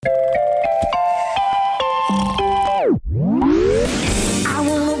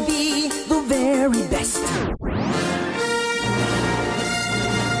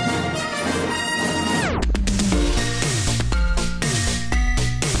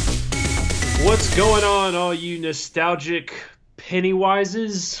What's going on, all you nostalgic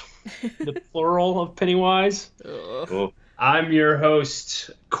Pennywises? The plural of Pennywise. Ugh. Well, I'm your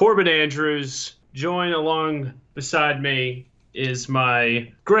host, Corbin Andrews. Join along beside me is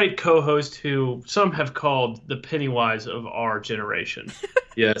my great co-host who some have called the Pennywise of our generation.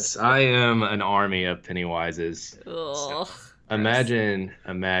 Yes, I am an army of Pennywises. Ugh. Imagine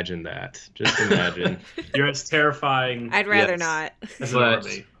that. Just imagine. You're as terrifying I'd rather Yes. not. as an But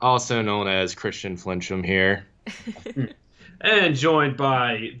army. also known as Christian Flincham here. And joined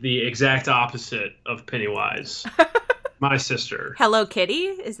by the exact opposite of Pennywise, my sister. Hello Kitty?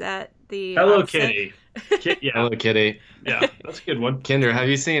 Is that the Hello opposite? Kitty. Yeah, Hello, Kitty. yeah, that's a good one. Kinder, have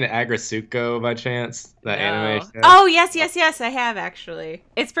you seen Agrasuko by chance? That No. anime show? Oh, yes, I have actually.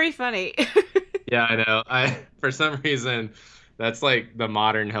 It's pretty funny. Yeah, I know. For some reason, that's like the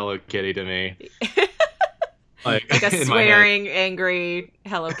modern Hello Kitty to me. Like a in my head. swearing, angry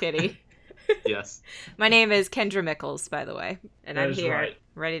Hello Kitty. Yes. My name is Kendra Mickles, by the way, and That I'm is here, right.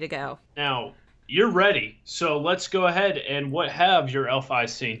 ready to go. Now, you're ready. So let's go ahead and what have your elf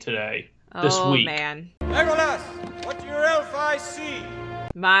eyes seen today? This Oh, week. man. Legolas, what do your elf eyes see?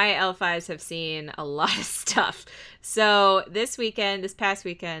 My elf eyes have seen a lot of stuff. So this past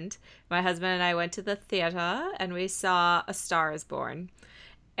weekend, my husband and I went to the theater and we saw A Star is Born.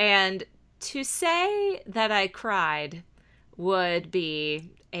 And to say that I cried would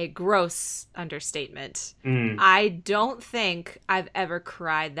be a gross understatement. I don't think I've ever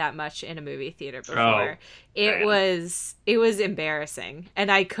cried that much in a movie theater before. man. It was embarrassing and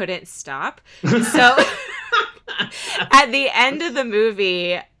I couldn't stop. So at the end of the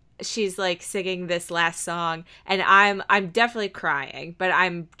movie, she's like singing this last song and I'm definitely crying, but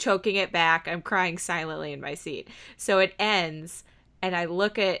I'm choking it back. I'm crying silently in my seat. So it ends and I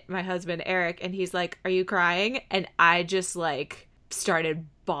look at my husband Eric and he's like, "Are you crying?" And I just like started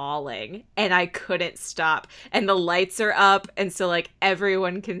bawling and I couldn't stop. And the lights are up and so like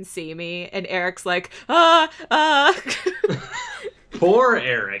everyone can see me and Eric's like, "Ah." Poor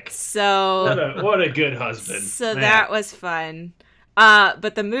Eric. So What a good husband. So Man. that was fun.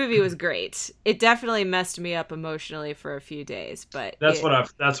 But the movie was great. It definitely messed me up emotionally for a few days, but That's what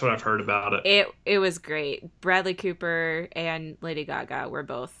I've heard about it. it was great. Bradley Cooper and Lady Gaga were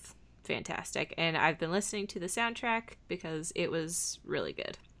both fantastic, and I've been listening to the soundtrack because it was really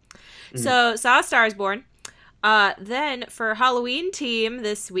good. So saw A Star is Born. Then for Halloween team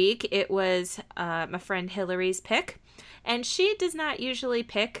this week, it was my friend Hillary's pick, and she does not usually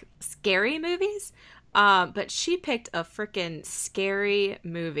pick scary movies. But she picked a freaking scary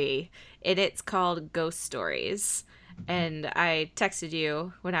movie, and it's called Ghost Stories. And I texted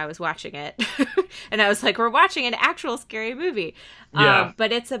you when I was watching it, and I was like, "We're watching an actual scary movie." Yeah.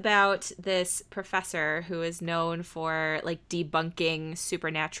 But it's about this professor who is known for like debunking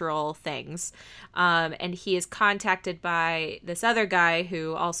supernatural things, and he is contacted by this other guy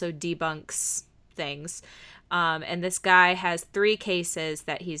who also debunks things. And this guy has 3 cases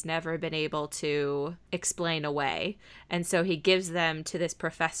that he's never been able to explain away. And so he gives them to this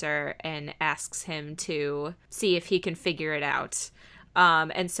professor and asks him to see if he can figure it out.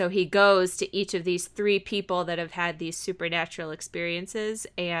 And so he goes to each of these 3 people that have had these supernatural experiences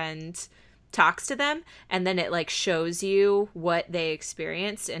and talks to them. And then it like shows you what they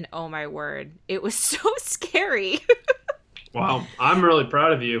experienced. And oh my word, it was so scary. Wow, I'm really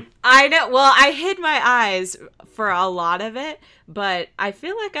proud of you. I know. Well, I hid my eyes for a lot of it, but I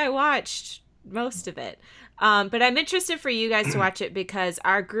feel like I watched most of it. But I'm interested for you guys to watch it because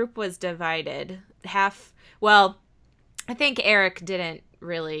our group was divided. Well, I think Eric didn't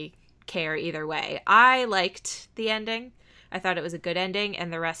really care either way. I liked the ending. I thought it was a good ending,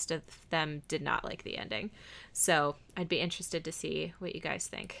 and the rest of them did not like the ending. So I'd be interested to see what you guys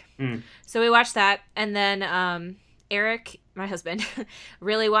think. So we watched that, and then Eric, my husband,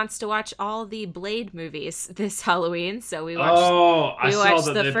 really wants to watch all the Blade movies this Halloween, so we watched. I saw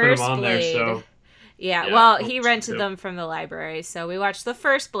that they put them on there. So Yeah, Yeah, well, I he watched rented it, too. them from the library, so we watched the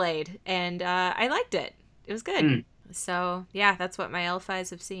first Blade, and I liked it. It was good. So yeah, that's what my elf eyes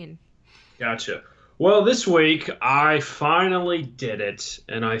have seen. gotcha. Well, this week I finally did it,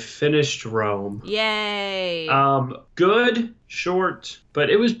 and I finished Rome. Yay! Good, short, but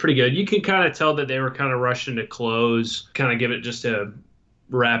it was pretty good. You can kind of tell that they were kind of rushing to close, kind of give it just a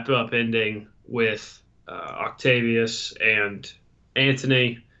wrap up ending with Octavius and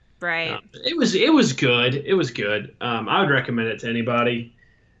Antony. Right. It was good. It was good. I would recommend it to anybody.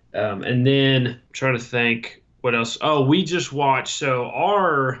 And then I'm trying to think what else. Oh, we just watched. So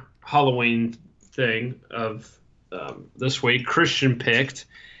our Halloween thing of this week, Christian picked,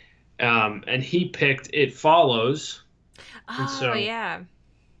 and he picked It Follows. Oh so- yeah.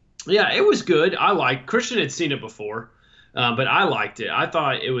 Yeah, it was good. Christian had seen it before, but I liked it. I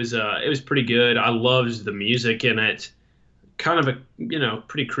thought it was pretty good. I loved the music in it. Kind of a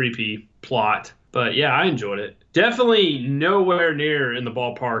pretty creepy plot, but yeah, I enjoyed it. Definitely nowhere near in the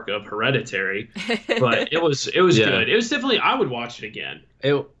ballpark of Hereditary, but it was Yeah. good. It was definitely I would watch it again.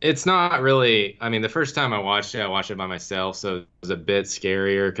 It's not really. I mean, the first time I watched it by myself, so it was a bit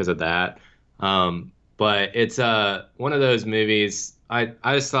scarier because of that. But it's one of those movies. I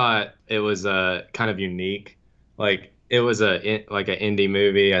just thought it was kind of unique. Like it was like an indie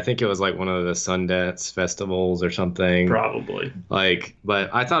movie. I think it was like one of the Sundance festivals or something. Probably. Like, but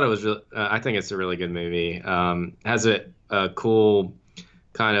I thought it was. I think it's a really good movie. Has a cool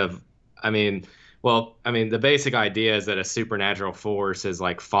kind of. I mean, well, I mean, the basic idea is that a supernatural force is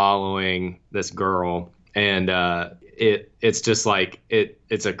like following this girl, and it's just like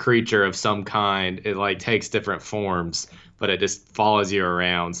it's a creature of some kind. It like takes different forms, but it just follows you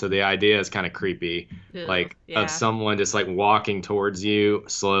around. So the idea is kind of creepy, Ew, like yeah. of someone just like walking towards you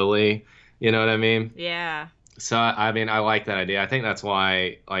slowly. You know what I mean? Yeah. So I mean, I like that idea. I think that's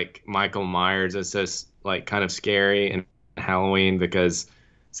why like Michael Myers is just like kind of scary in Halloween because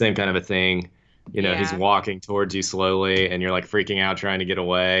same kind of a thing. You know, he's Yeah. walking towards you slowly, and you're like freaking out trying to get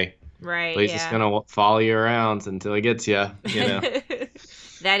away. Right. But he's just gonna follow you around until he gets you. You know.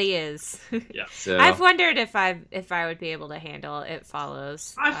 That he is. Yeah. So I've wondered if I would be able to handle It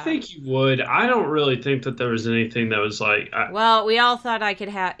Follows. I think you would. I don't really think that there was anything that was like. Well, we all thought I could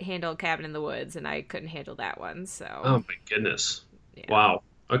handle Cabin in the Woods, and I couldn't handle that one. So. Oh my goodness! Yeah. Wow.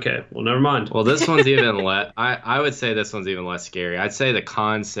 Okay. Well, never mind. well, this one's even less. I would say this one's even less scary. I'd say the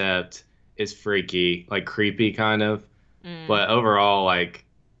concept is freaky, like creepy kind of. Mm. But overall, like,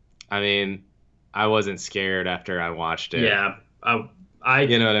 I mean, I wasn't scared after I watched it. Yeah.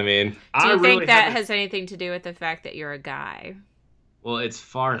 You know what I mean? Do I you really think that haven't- has anything to do with the fact that you're a guy? Well, it's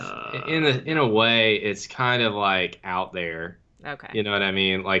far Uh, in a way, it's kind of like out there. Okay. You know what I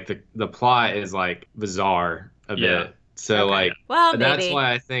mean? Like the plot is like bizarre a Yeah. bit. So Okay. like Well, that's maybe.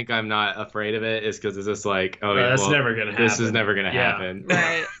 why I think I'm not afraid of it is because it's just like, oh yeah, That's well, never gonna happen. this is never gonna Yeah. happen.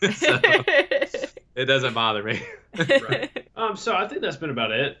 Right. So it doesn't bother me. Right. So I think that's been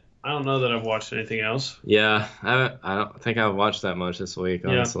about it. I don't know that I've watched anything else. Yeah, I don't think I've watched that much this week, Yeah.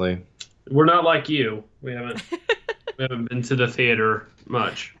 honestly. We're not like you. We haven't been to the theater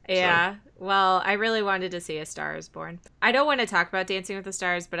much. so. Yeah. Well, I really wanted to see A Star Is Born. I don't want to talk about Dancing with the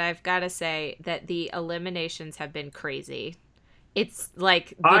Stars, but I've got to say that the eliminations have been crazy. It's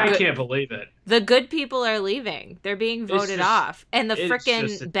like I can't believe it. the good people are leaving. They're being voted just- off. And the it's just frickin'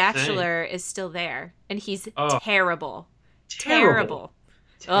 insane. Bachelor is still there. And he's Oh. terrible. Terrible.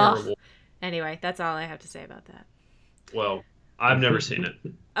 Terrible. Anyway, that's all I have to say about that. Well, I've never seen it.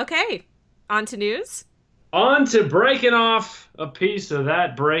 Okay. On to news. On to breaking off a piece of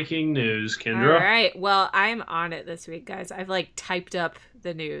that breaking news, Kendra. All right. Well, I'm on it this week, guys. I've like typed up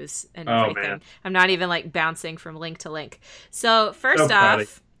the news and Oh, everything. man. I'm not even like bouncing from link to link. So first proud of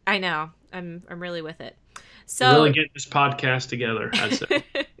off, I know I'm really with it. So Really getting this podcast together, I'd say.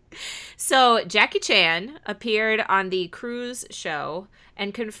 So Jackie Chan appeared on the Cruise show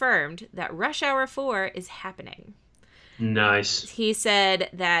and confirmed that Rush Hour 4 is happening. Nice. He said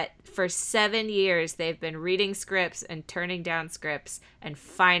that for 7 years they've been reading scripts and turning down scripts, and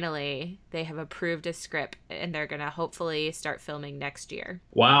finally they have approved a script, and they're going to hopefully start filming next year.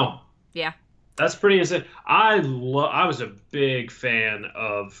 Wow. Yeah. That's pretty insane. I was a big fan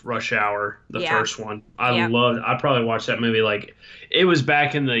of Rush Hour, the Yeah. first one. Yeah. I probably watched that movie like it was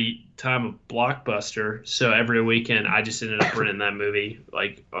back in the time of Blockbuster. So every weekend I just ended up renting that movie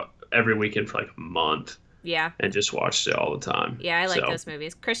like every weekend for like a month Yeah. and just watched it all the time. Yeah, I like So, those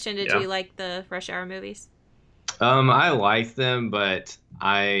movies. Christian, did Yeah. you like the Rush Hour movies? I like them, but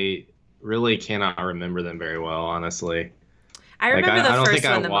I really cannot remember them very well, honestly. I Like, remember I the don't first think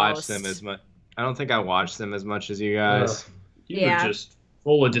I one the watched most. them as much. I don't think I watched them as much as you guys. You Yeah. were just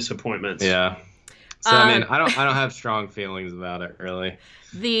full of disappointments. Yeah. So I mean, Um, I don't have strong feelings about it really.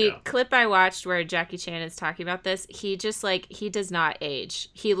 The Yeah. clip I watched where Jackie Chan is talking about this, he just he does not age.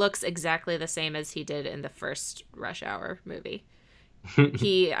 He looks exactly the same as he did in the first Rush Hour movie.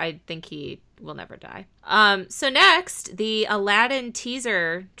 I think he will never die. So next, the Aladdin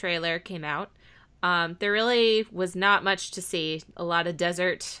teaser trailer came out. There really was not much to see. A lot of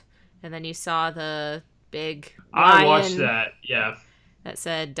desert, and then you saw the big I watched lion that. Yeah. that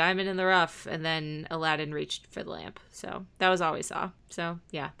said "Diamond in the Rough," and then Aladdin reached for the lamp. So that was all we saw. So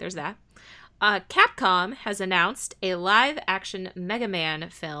yeah, there's that. Capcom has announced a live-action Mega Man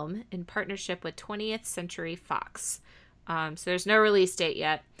film in partnership with 20th Century Fox. So there's no release date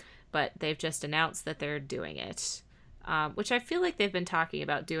yet, but they've just announced that they're doing it. which I feel like they've been talking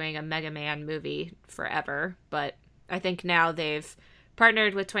about doing a Mega Man movie forever, but I think now they've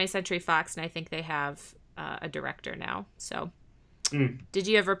partnered with 20th Century Fox, and I think they have a director now. So, Did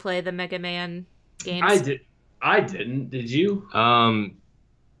you ever play the Mega Man games? I didn't. Did you?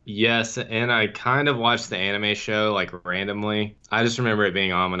 Yes, and I kind of watched the anime show like randomly. I just remember it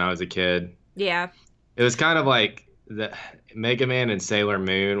being on when I was a kid. Yeah. It was kind of like the Mega Man and Sailor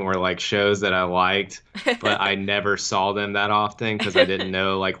Moon were like shows that I liked, but I never saw them that often because I didn't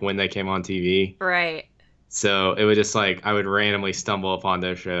know like when they came on TV. Right. So it was just like I would randomly stumble upon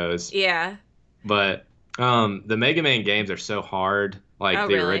those shows. Yeah. But the Mega Man games are so hard, like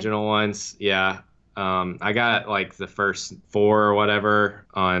the really? original ones. Yeah. I got like the first 4 or whatever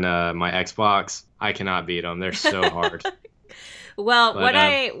on my Xbox. I cannot beat them. They're so hard. Well, what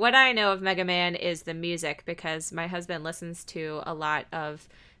I know of Mega Man is the music, because my husband listens to a lot of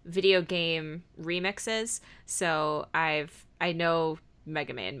video game remixes, so I know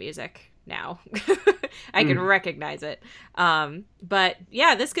Mega Man music now. I can recognize it. But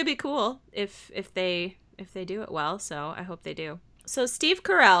yeah, this could be cool if they do it well. So I hope they do. So Steve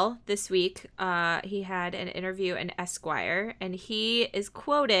Carell this week, he had an interview in Esquire, and he is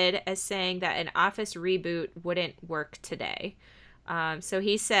quoted as saying that an Office reboot wouldn't work today. So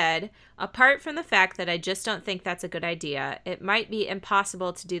he said, apart from the fact that I just don't think that's a good idea, it might be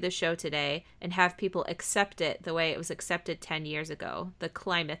impossible to do the show today and have people accept it the way it was accepted 10 years ago. The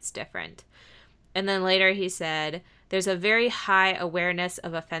climate's different. And then later he said, there's a very high awareness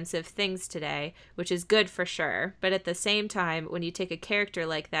of offensive things today, which is good for sure. But at the same time, when you take a character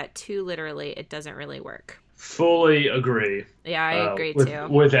like that too literally, it doesn't really work. Fully agree. Yeah, I agree too.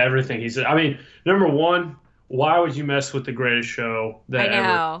 With everything he said. I mean, number one, why would you mess with the greatest show that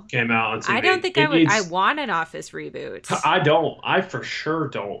ever came out on TV? I don't think I want an Office reboot. I don't. I for sure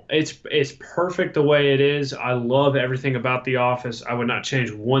don't. It's perfect the way it is. I love everything about The Office. I would not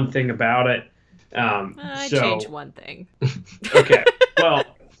change one thing about it. I change one thing. Okay. Well.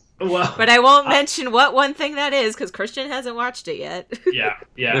 But I won't mention what one thing that is because Christian hasn't watched it yet.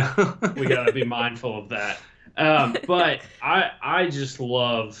 Yeah. We got to be mindful of that. But I just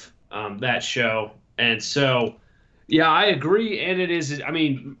love that show. And so, yeah, I agree. And it is, I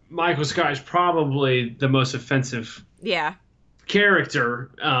mean, Michael Scott is probably the most offensive character.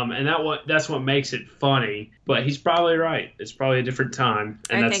 And that's what makes it funny. But he's probably right. It's probably a different time.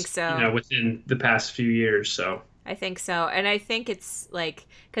 And I think so. Within the past few years. So I think so. And I think it's like,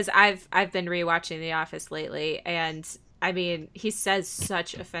 because I've been rewatching The Office lately, and I mean, he says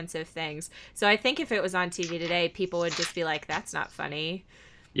such offensive things. So I think if it was on TV today, people would just be like, that's not funny.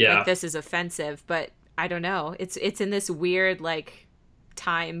 Yeah. Like, this is offensive. But I don't know. It's in this weird, like,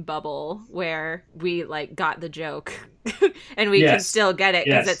 time bubble where we, like, got the joke. And we can still get it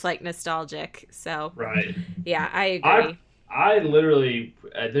because it's, like, nostalgic. So, right. Yeah, I agree. I literally,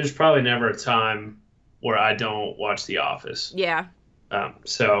 there's probably never a time where I don't watch The Office. Yeah.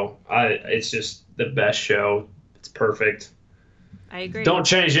 So it's just the best show. It's perfect. I agree. Don't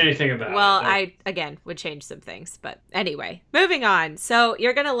change anything about it. Well, I, again, would change some things. But anyway, moving on. So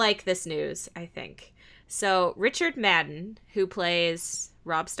you're going to like this news, I think. So Richard Madden, who plays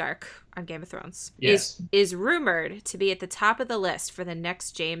Robb Stark on Game of Thrones, is rumored to be at the top of the list for the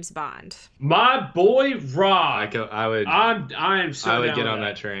next James Bond. My boy Robb. I would get on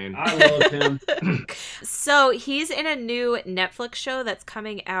that train. I love him. So he's in a new Netflix show that's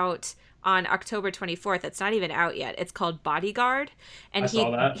coming out on October 24th. It's not even out yet. It's called Bodyguard. And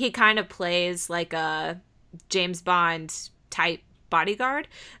he kind of plays like a James Bond type bodyguard.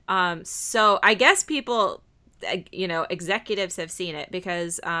 So I guess people, executives have seen it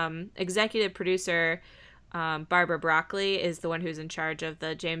because executive producer Barbara Broccoli is the one who's in charge of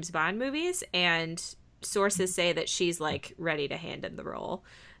the James Bond movies. And sources say that she's like ready to hand in the role.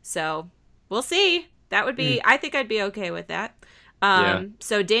 So we'll see. That would be, I think I'd be okay with that.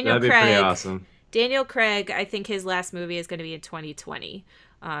 So Daniel That'd be Craig, pretty awesome. Daniel Craig, I think his last movie is going to be in 2020.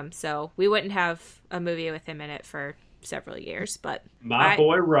 So we wouldn't have a movie with him in it for several years, but my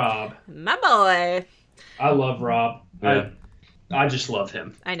boy Robb. My boy. I love Robb. Yeah. I just love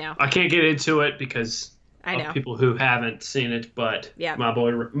him. I know. I can't get into it because of people who haven't seen it, but my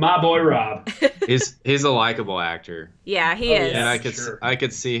boy Robb. He's a likable actor. Yeah, he is. And I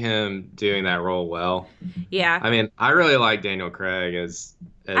could see him doing that role well. Yeah. I mean, I really like Daniel Craig as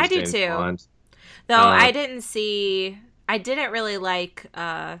I do James too. Bond. Though I didn't really like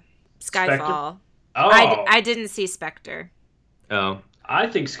Skyfall. Spectre? Oh. I didn't see Spectre. Oh. I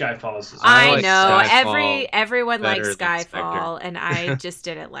think Skyfall is. I like know Skyfall everyone likes better than Skyfall, Spectre. and I just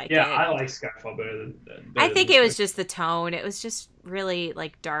didn't like Yeah, it. I like Skyfall better than. I think than it was Spectre. just the tone. It was just really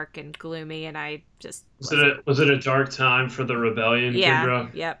like dark and gloomy, and I just Was it a dark time for the rebellion, yeah.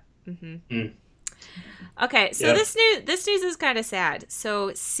 Kendra? Yep. Mm-hmm. Mm. Okay, so Yep. this news is kind of sad.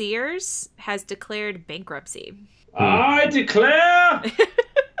 So Sears has declared bankruptcy. I declare.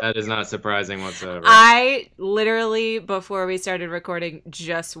 That is not surprising whatsoever. I literally, before we started recording,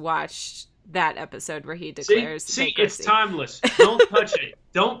 just watched that episode where he declares See, it's bankruptcy. timeless. Don't touch it.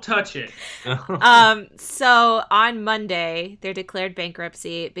 Don't touch it. So on Monday, they declared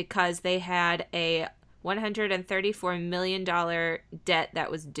bankruptcy because they had a $134 million debt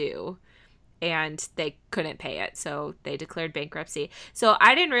that was due. And they couldn't pay it, so they declared bankruptcy. So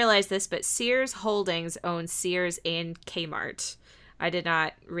I didn't realize this, but Sears Holdings owns Sears and Kmart. I did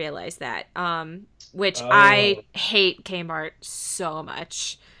not realize that. Which I hate Kmart so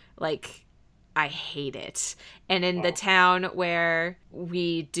much. Like, I hate it. And in the town where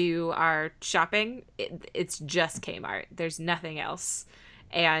we do our shopping, it's just Kmart. There's nothing else.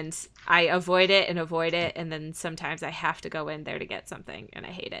 And I avoid it, and then sometimes I have to go in there to get something, and I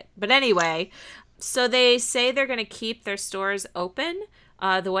hate it. But anyway, so they say they're going to keep their stores open,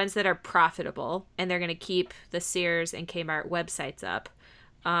 the ones that are profitable, and they're going to keep the Sears and Kmart websites up.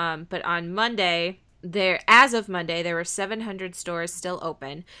 But on Monday, as of Monday, there were 700 stores still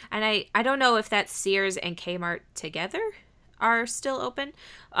open. And I don't know if that's Sears and Kmart together are still open,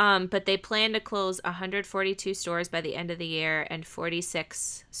 but they plan to close 142 stores by the end of the year, and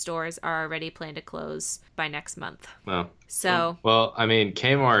 46 stores are already planned to close by next month. Well, So, well, I mean,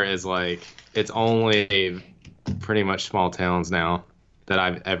 Kmart is like, it's only pretty much small towns now that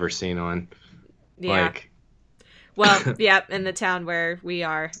I've ever seen on. yeah. Like, Well, yeah, in the town where we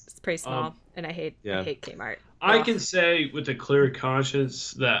are, it's pretty small, and I hate Kmart. I Ugh. can say with a clear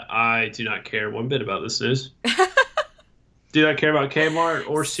conscience that I do not care one bit about this news. Do not care about Kmart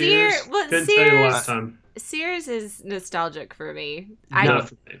or Sears. Couldn't tell you the last time. Sears is nostalgic for me. Not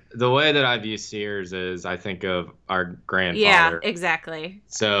for me. the way that I view Sears is I think of our grandfather. Yeah, exactly.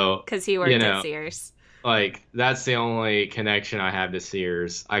 So, Because he worked you know, at Sears. like, that's the only connection I have to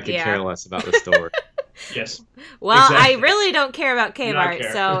Sears. I could Yeah. care less about the store. Yes. Well, exactly. I really don't care about Do not Kmart.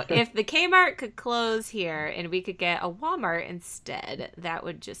 care. So if the Kmart could close here and we could get a Walmart instead, that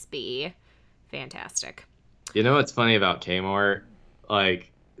would just be fantastic. You know what's funny about Kmart?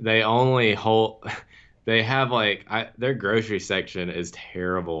 Like, they only hold... They have, like... their grocery section is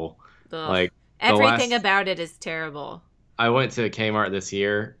terrible. Ugh. Like, Everything about it is terrible. I went to Kmart this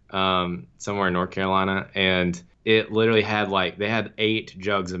year, somewhere in North Carolina, and it literally had, like... They had 8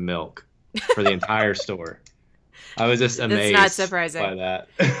 jugs of milk for the entire store. I was just amazed That's not surprising. by that.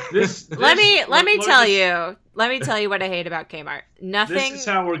 Let me tell you. Let me tell you what I hate about Kmart. Nothing. This is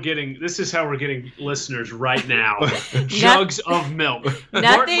how we're getting listeners right now. Jugs of milk. Mark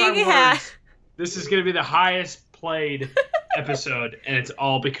Nothing my words, this is going to be the highest played episode, and it's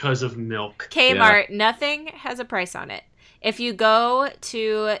all because of milk. Kmart, nothing has a price on it. If you go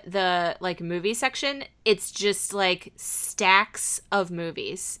to the like movie section, it's just like stacks of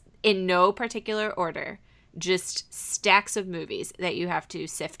movies in no particular order. Just stacks of movies that you have to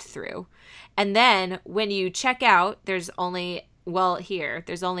sift through. And then when you check out, there's only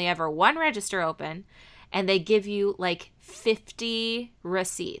ever one register open, and they give you like 50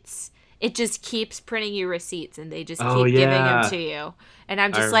 receipts. It just keeps printing you receipts, and they just keep giving them to you. And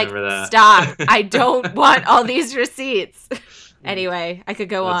I'm just like, stop. I don't want all these receipts. Anyway, I could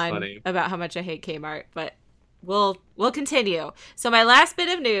go That's on funny. about how much I hate Kmart, but we'll continue. So my last bit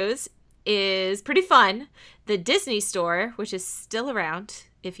of news is pretty fun. The Disney Store, which is still around,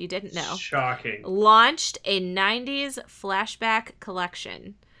 if you didn't know, Shocking. launched a 90s flashback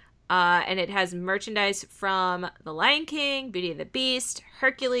collection. And it has merchandise from The Lion King, Beauty and the Beast,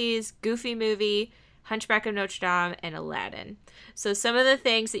 Hercules, Goofy Movie, Hunchback of Notre Dame, and Aladdin. So some of the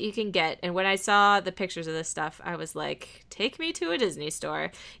things that you can get, and when I saw the pictures of this stuff, I was like, take me to a Disney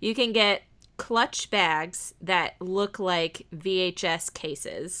store. You can get clutch bags that look like VHS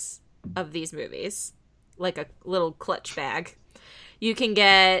cases of these movies, like a little clutch bag. You can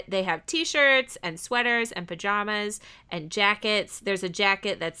they have t-shirts and sweaters and pajamas and jackets. There's a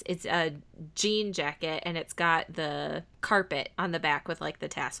jacket it's a jean jacket, and it's got the carpet on the back with like the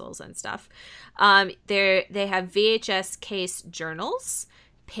tassels and stuff. They have VHS case journals,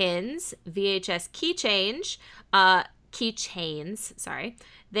 pins, VHS keychains, sorry.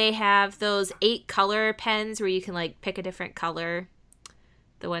 They have those 8 color pens where you can like pick a different color.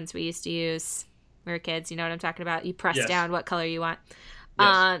 The ones we used to use when we were kids, you know what I'm talking about? You press Yes. down what color you want.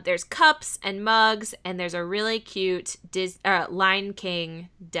 Yes. There's cups and mugs, and there's a really cute Lion King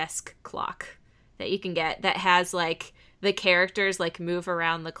desk clock that you can get that has like the characters like move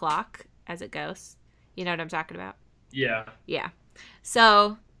around the clock as it goes. You know what I'm talking about? Yeah. Yeah.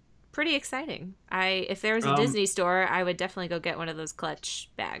 So pretty exciting. If there was a Um, Disney store, I would definitely go get one of those clutch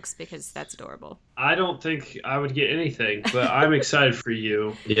bags because that's adorable. I don't think I would get anything, but I'm excited for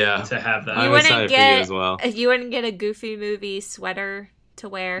you Yeah. to have that. I'm excited for you as well. You wouldn't get a Goofy Movie sweater to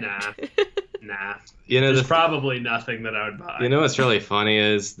wear. Nah. You know, There's probably nothing that I would buy. you know what's really funny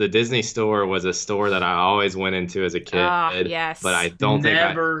is the Disney store was a store that I always went into as a kid. Yes. But I don't think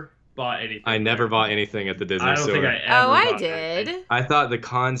never bought anything. I never bought anything at the Disney I don't store. think I ever Oh, I bought did. anything. I thought the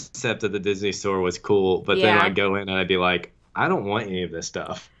concept of the Disney store was cool, but then Yeah. I'd go in and I'd be like, I don't want any of this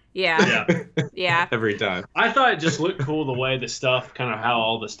stuff. Yeah. Yeah. Yeah. Every time. I thought it just looked cool the way the stuff, kind of how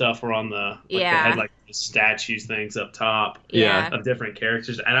all the stuff were on the, they had like the statues things up top Yeah. of different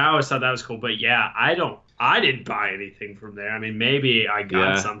characters. And I always thought that was cool. But yeah, I didn't buy anything from there. I mean, maybe I got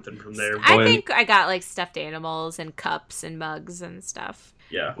Yeah. something from there. I When- think I got like stuffed animals and cups and mugs and stuff.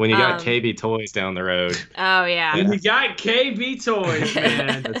 Yeah. When you got Um, KB Toys down the road, Oh yeah. And you got KB Toys,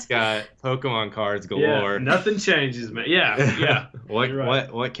 man. it's got Pokemon cards Yeah, galore. nothing changes, man. Yeah, yeah. what You're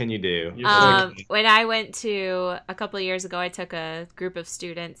right. what can you do? You're right. When I went to a couple of years ago, I took a group of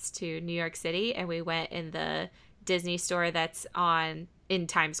students to New York City, and we went in the Disney store that's in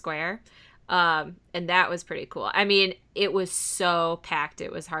Times Square, and that was pretty cool. I mean, it was so packed;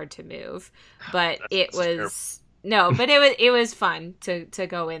 it was hard to move, but it That's was no, but it was fun to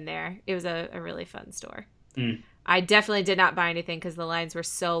go in there. It was a really fun store. Mm. I definitely did not buy anything because the lines were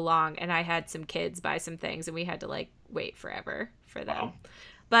so long, and I had some kids buy some things, and we had to like wait forever for them. Wow.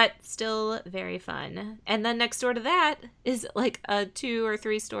 But still very fun. And then next door to that is like a 2 or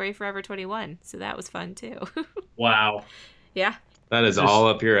 3 story Forever 21, so that was fun too. Wow. Yeah. That is Just- all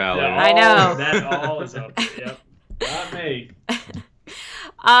up your alley. Yeah, I know. That all is up. Yep. Not me.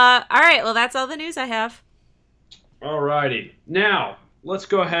 All right. Well, that's all the news I have. Alrighty. Now, let's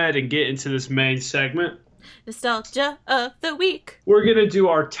go ahead and get into this main segment. Nostalgia of the week. We're going to do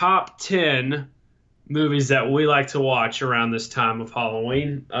our top 10 movies that we like to watch around this time of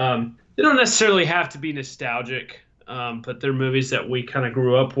Halloween. They don't necessarily have to be nostalgic, but they're movies that we kind of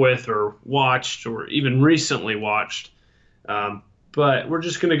grew up with or watched or even recently watched. But we're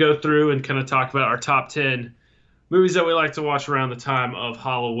just going to go through and kind of talk about our top 10 movies that we like to watch around the time of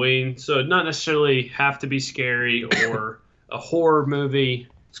Halloween. So it not necessarily have to be scary or a horror movie.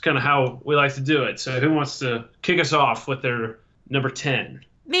 It's kind of how we like to do it. So who wants to kick us off with their number 10?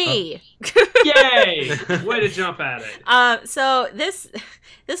 Me. Yay! Way to jump at it. So this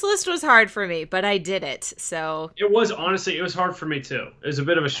list was hard for me, but I did it. So It was hard for me too. It was a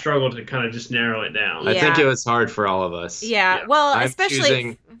bit of a struggle to kind of just narrow it down. I think Yeah. it was hard for all of us. yeah. Yeah. Well, I'm especially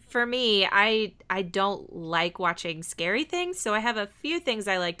choosing- for me, I don't like watching scary things. So I have a few things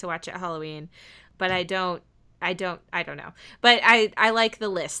I like to watch at Halloween, but I don't know. But I like the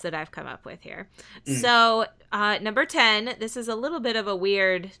list that I've come up with here. So number 10, this is a little bit of a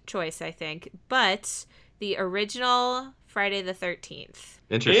weird choice, I think, but the original Friday the 13th.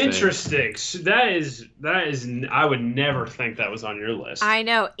 Interesting. So that is. I would never think that was on your list. I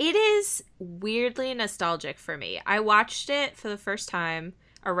know. It is weirdly nostalgic for me. I watched it for the first time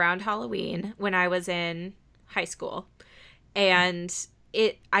around Halloween when I was in high school. And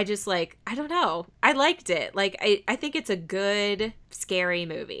I just like, I don't know. I liked it. Like, I think it's a good, scary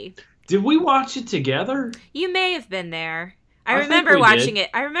movie. Did we watch it together? You may have been there. I I think remember we watching did. it.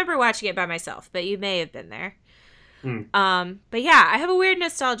 I remember watching it by myself, but you may have been there. Hmm. But yeah, I have a weird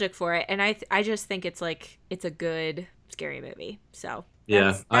nostalgic for it, and I just think it's like it's a good scary movie. So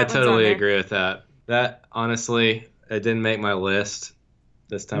Yeah, that I one's on totally there. agree with that. That honestly, it didn't make my list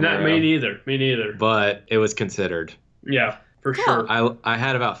this time Not around, me neither. Me neither. but it was considered. Yeah, for Cool. sure. I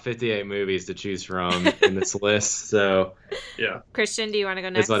had about 58 movies to choose from in this list, so Yeah. Christian, do you want to go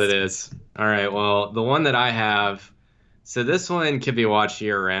next? it's what it is. All right, well, the one that I have, so this one can be watched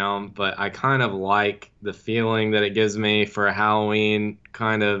year round, but I kind of like the feeling that it gives me for a Halloween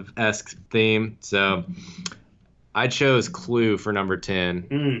kind of esque theme. So I chose Clue for number 10,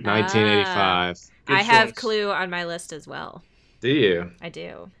 Mm, 1985. good I have choice. Clue on my list as well. Do you? I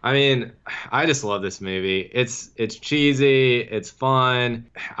do. I mean, I just love this movie. It's cheesy, it's fun.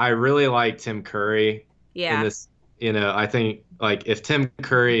 I really like Tim Curry in Yeah. this. You know, I think like if Tim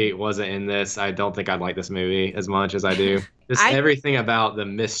Curry wasn't in this, I don't think I'd like this movie as much as I do. Just everything about the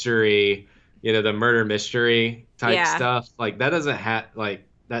mystery, you know, the murder mystery type Yeah. stuff. Like that doesn't like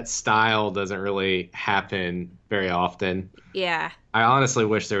that style doesn't really happen very often. Yeah. I honestly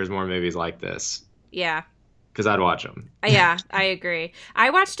wish there was more movies like this. Yeah. because I'd watch them. Yeah, I agree. I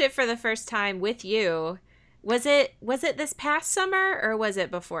watched it for the first time with you. Was it this past summer or was it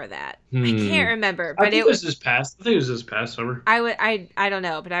before that? I can't remember. But I think it was this past. I think it was this past summer. I don't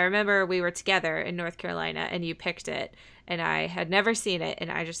know, but I remember we were together in North Carolina and you picked it, and I had never seen it,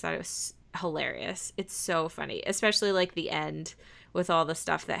 and I just thought it was hilarious. It's so funny, especially like the end with all the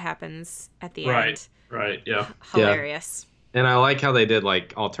stuff that happens at the end. Right. Yeah. Hilarious. And I like how they did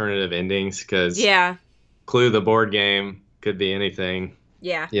like alternative endings because Yeah. Clue, the board game, could be anything.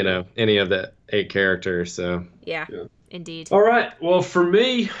 Yeah. You know, any of the 8 characters. So Yeah. Indeed. All right. Well, for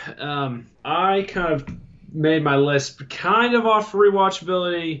me, I kind of made my list kind of off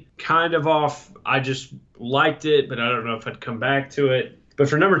rewatchability, kind of off. I just liked it, but I don't know if I'd come back to it. But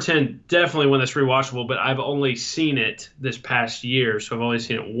for number 10, definitely one that's rewatchable, but I've only seen it this past year, so I've only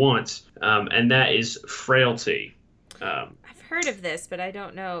seen it once, and that is Frailty. I've heard of this, but I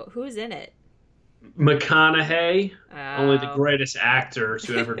don't know who's in it. McConaughey, only the Oh. greatest actor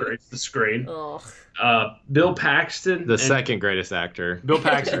to ever grace the screen. Ugh. Bill Paxton. the second greatest actor. Bill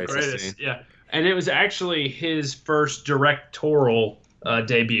Paxton, Great to greatest. see. Yeah. And it was actually his first directorial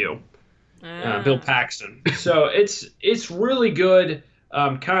debut, Bill Paxton. So it's really good.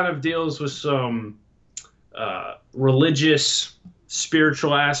 Kind of deals with some religious,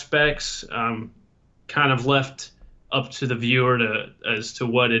 spiritual aspects, kind of left up to the viewer as to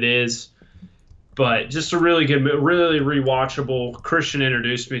what it is. But just a really good, really rewatchable. Christian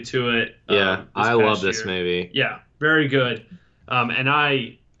introduced me to it. Yeah, I love this movie. Yeah, very good. And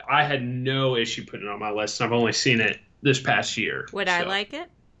I had no issue putting it on my list. I've only seen it this past year. Would I like it?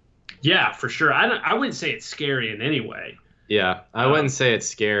 Yeah, for sure. I wouldn't say it's scary in any way. Yeah, I wouldn't say it's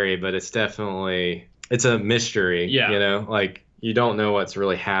scary, but it's definitely it's a mystery. Yeah. You know, like you don't know what's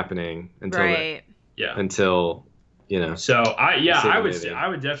really happening until Right. until you know. So I would movie. I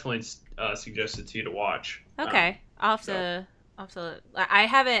would definitely suggest it to you to watch. Okay. I'll have to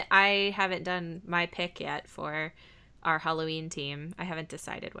I haven't done my pick yet for our Halloween team. I haven't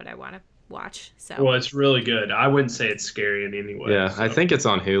decided what I want to watch. So Well, it's really good. I wouldn't say it's scary in any way. Yeah, so, I think it's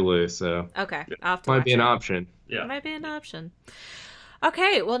on Hulu, so okay. I'll have to might watch be an it. option. Yeah. Might be an option.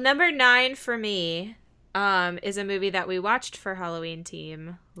 Okay, well, number 9 for me is a movie that we watched for Halloween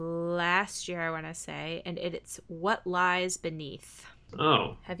team last year, I want to say, and it's What Lies Beneath.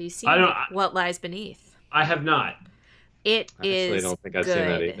 Oh, Have you seen I don't- What Lies Beneath? I have not. It I actually is don't think I've good. seen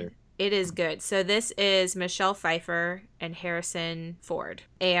that either. It is good. So this is Michelle Pfeiffer and Harrison Ford,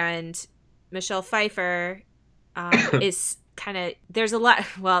 and Michelle Pfeiffer is kind of there's a lot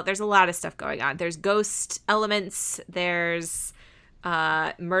of stuff going on. There's ghost elements, there's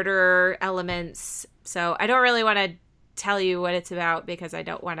murder elements. So I don't really want to tell you what it's about because I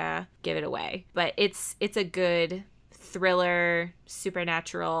don't want to give it away. But it's a good thriller,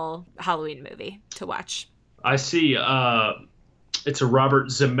 supernatural Halloween movie to watch. I see. It's a Robert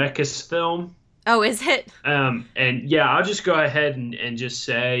Zemeckis film. Oh, is it? And yeah, I'll just go ahead and just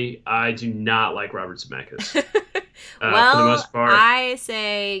say I do not like Robert Zemeckis. Well, for the most part. I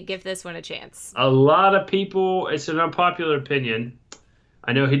say give this one a chance. A lot of people, it's an unpopular opinion.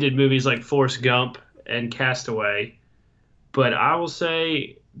 I know he did movies like Forrest Gump and Castaway, but I will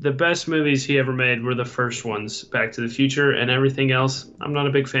say the best movies he ever made were the first ones, Back to the Future, and everything else I'm not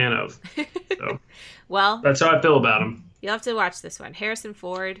a big fan of. So Well, that's how I feel about him. you'll have to watch this one. Harrison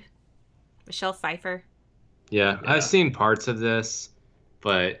Ford, Michelle Pfeiffer. Yeah, Yeah. I've seen parts of this,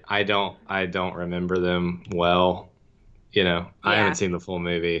 but I don't remember them well. You know, I Yeah. haven't seen the full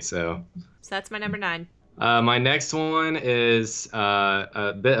movie, so. So that's my number 9. My next one is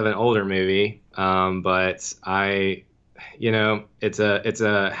a bit of an older movie, but it's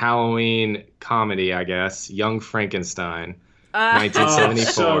a Halloween comedy, I guess. Young Frankenstein,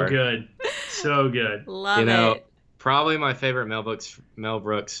 1974. So good. So good. Love You know, it. probably my favorite Mel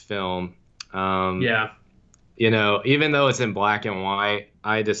Brooks film. Yeah. You know, even though it's in black and white,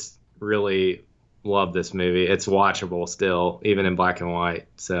 I just really love this movie. It's watchable still, even in black and white.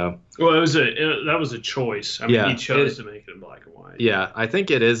 So Well, that was a choice. I mean, Yeah, he chose to make it in black and white. yeah, I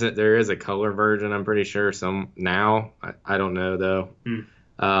think it isn't. There is a color version. I'm pretty sure some now. I don't know though.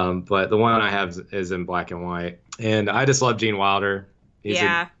 But the one I have is in black and white, and I just love Gene Wilder. He's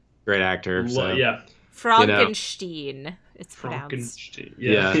Yeah. a great actor. So. Yeah. Frankenstein. It's pronounced. Frankenstein.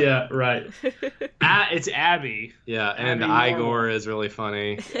 Yeah. Yeah, right. It's Abby. Yeah, and Abby Igor Warlock. is really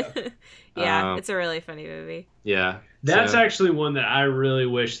funny. Yeah, it's a really funny movie. Yeah, That's so- actually one that I really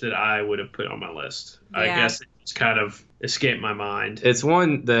wish that I would have put on my list. I Yeah. guess it's kind of escaped my mind. It's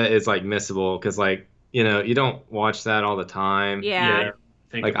one that is like missable because like you don't watch that all the time. Yeah.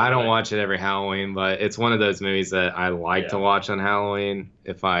 Think Like I about don't it. watch it every Halloween, but it's one of those movies that I like Yeah. to watch on Halloween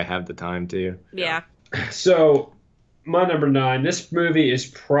if I have the time to. Yeah. So, my number 9. This movie is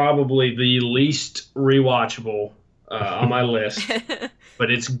probably the least rewatchable on my list,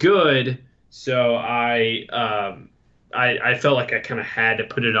 but it's good. So I felt like I kind of had to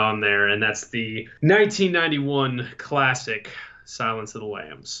put it on there, and that's the 1991 classic Silence of the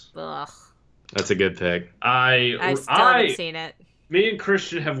Lambs. Ugh. That's a good pick. I still haven't seen it. Me and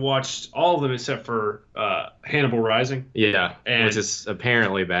Christian have watched all of them except for Hannibal Rising. Yeah, And- which is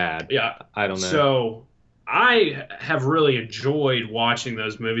apparently bad. Yeah. I don't know. So I have really enjoyed watching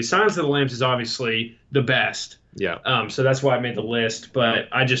those movies. Silence of the Lambs is obviously the best. Yeah. So that's why I made the list. But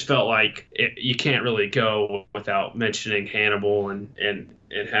I just felt like you can't really go without mentioning Hannibal and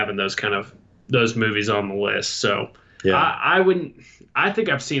having those movies on the list. So Yeah. I wouldn't. I think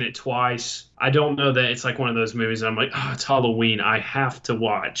I've seen it twice. I don't know that it's like one of those movies that I'm like, oh, it's Halloween, I have to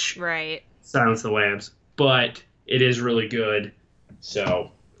watch Right. Silence of the Lambs. But it is really good.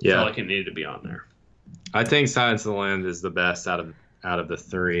 So I felt like it needed to be on there. I think Silence of the Lambs is the best out of the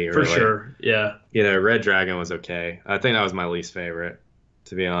three. For really. sure. Yeah. Red Dragon was okay. I think that was my least favorite,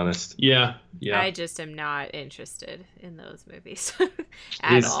 to be honest. Yeah. Yeah. I just am not interested in those movies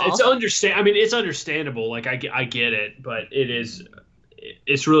at all. It's understandable. Like I get it, but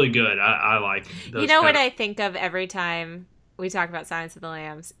it's really good. I like those. You know what I think of every time we talk about Silence of the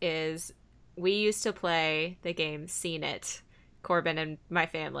Lambs is we used to play the game Seen It, Corbin and my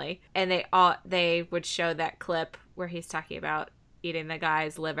family, and they would show that clip where he's talking about eating the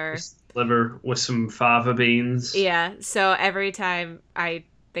guy's liver with some fava beans. Yeah, so every time I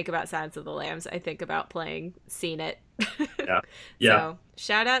think about Silence of the Lambs, I think about playing Seen It. Yeah. So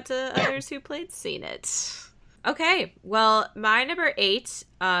shout out to others who played Seen It. Okay, well, my number 8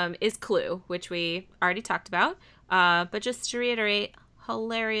 is Clue, which we already talked about. But just to reiterate,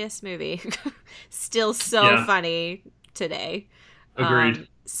 hilarious movie. Still so funny today. Agreed.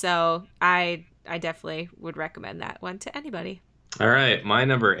 So I definitely would recommend that one to anybody. All right, my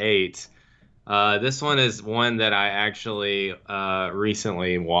number 8. This one is one that I actually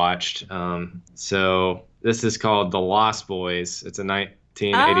recently watched. So this is called The Lost Boys. It's a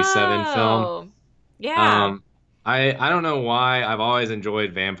 1987 film. Yeah. I don't know why. I've always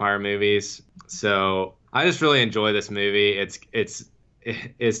enjoyed vampire movies, so I just really enjoy this movie. It's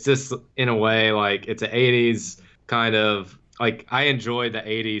just in a way like it's an 80s kind of like I enjoy the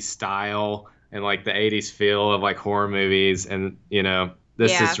 80s style and like the 80s feel of like horror movies, and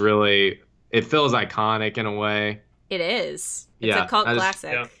this is really, it feels iconic in a way. It is. It's a cult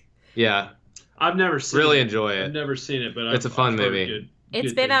classic. Yeah. I've never seen really it. enjoy it. I've never seen it, but it's a fun movie.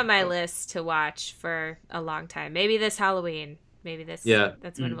 It's been on my list to watch for a long time. Maybe this Halloween. That's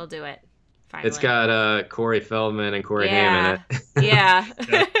when we'll do it. Finally. It's got Corey Feldman and Corey Haim in it. Yeah.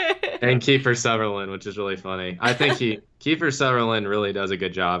 And Kiefer Sutherland, which is really funny. I think Kiefer Sutherland really does a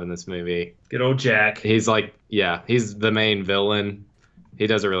good job in this movie. Good old Jack. He's he's the main villain. He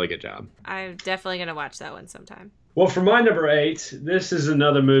does a really good job. I'm definitely going to watch that one sometime. Well, for my number 8, this is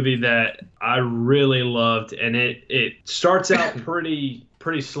another movie that I really loved, and it starts out pretty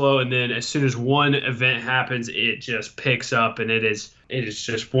slow, and then as soon as one event happens, it just picks up, and it is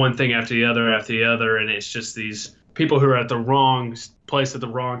just one thing after the other, and it's just these people who are at the wrong place at the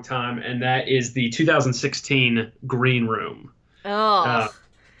wrong time, and that is the 2016 Green Room. Oh,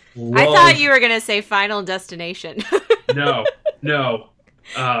 I thought you were gonna say Final Destination. No.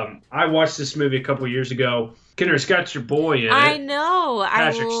 I watched this movie a couple years ago. Kendra, it's got your boy in it. I know.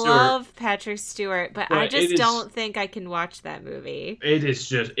 Patrick I love Patrick Stewart, but I just don't think I can watch that movie. It is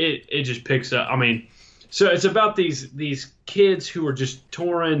just it just picks up. I mean, so it's about these kids who are just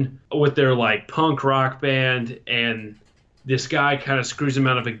touring with their like punk rock band, and this guy kind of screws them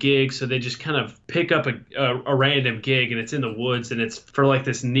out of a gig, so they just kind of pick up a random gig, and it's in the woods, and it's for like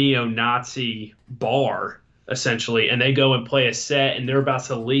this neo-Nazi bar essentially, and they go and play a set, and they're about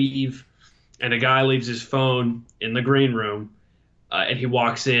to leave. And a guy leaves his phone in the green room, and he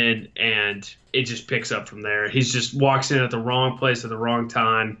walks in, and it just picks up from there. He just walks in at the wrong place at the wrong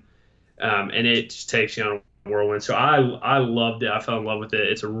time, and it just takes you on a whirlwind. So I loved it. I fell in love with it.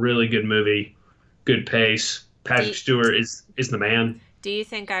 It's a really good movie, good pace. Patrick Stewart is the man. Do you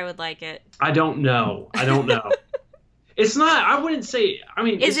think I would like it? I don't know. It's not. I wouldn't say. I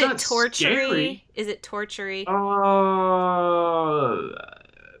mean, is it's it not torture-y? scary. Is it torture-y?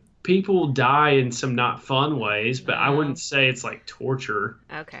 People die in some not fun ways, but I wouldn't say it's like torture.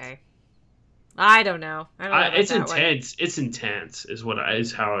 Okay. I don't know. It's intense. It's intense is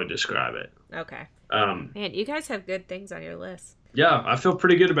how I would describe it. Okay. Man, you guys have good things on your list. Yeah, I feel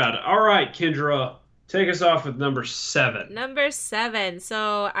pretty good about it. All right, Kendra, take us off with number 7. Number 7.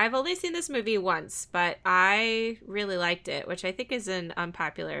 So I've only seen this movie once, but I really liked it, which I think is an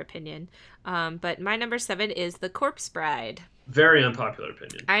unpopular opinion. But my number 7 is The Corpse Bride. Very unpopular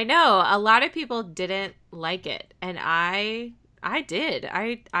opinion. I know. A lot of people didn't like it, and I did.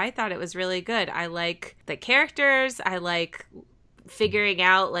 I thought it was really good. I like the characters. I like figuring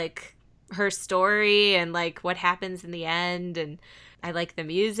out, like, her story and, like, what happens in the end, and I like the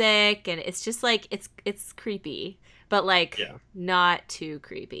music, and it's just like it's creepy, but like not too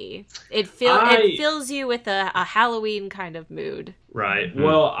creepy. It fills you with a Halloween kind of mood. Right. Mm-hmm.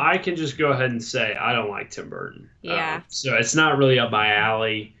 Well, I can just go ahead and say I don't like Tim Burton. Yeah. So it's not really up my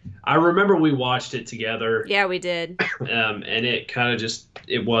alley. I remember we watched it together. Yeah, we did. And it kind of just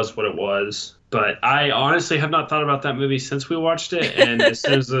it was what it was. But I honestly have not thought about that movie since we watched it, and as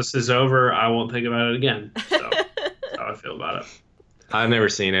soon as this is over, I won't think about it again. So that's how I feel about it. I've never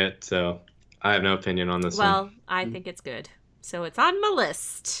seen it, so I have no opinion on this one. Well, I think it's good. So it's on my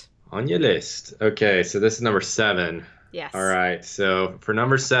list. On your list. Okay, so this is number 7. Yes. All right, so for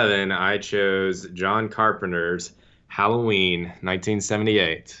number 7, I chose John Carpenter's Halloween,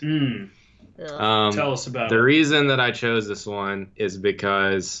 1978. Tell us about it. The reason that I chose this one is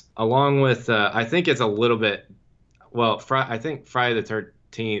because along with, I think it's a little bit, well, I think Friday the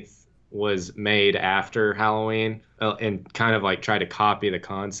 13th was made after Halloween and kind of like try to copy the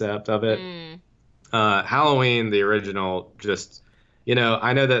concept of it. Halloween, the original, just,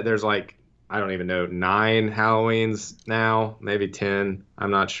 I know that there's like, I don't even know, 9 Halloweens now, maybe 10.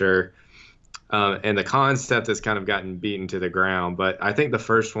 I'm not sure. And the concept has kind of gotten beaten to the ground, but I think the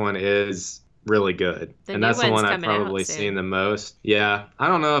first one is really good. And that's the one I've probably seen the most. Yeah. I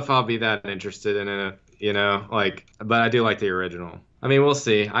don't know if I'll be that interested in it, but I do like the original. I mean, we'll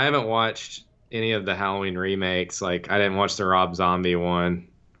see. I haven't watched any of the Halloween remakes. Like, I didn't watch the Rob Zombie one.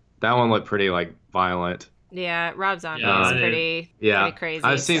 That one looked pretty, like, violent. Yeah, Rob Zombie is pretty crazy.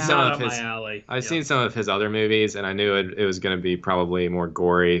 I've seen some of his. I've seen some of his other movies, and I knew it was going to be probably more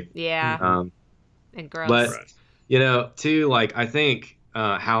gory. Yeah. And gross. But too, like, I think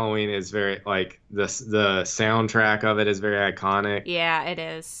Halloween is very, like, the soundtrack of it is very iconic. Yeah, it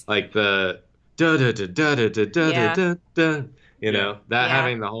is. Like the da da da da da da da da da.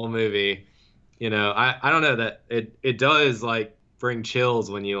 Having the whole movie, I don't know, that it does, like, bring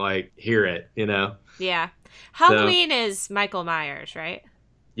chills when you, like, hear it, Yeah. Halloween is Michael Myers, right?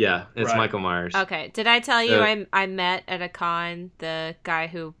 Yeah, it's Michael Myers. Okay. Did I tell you I met at a con the guy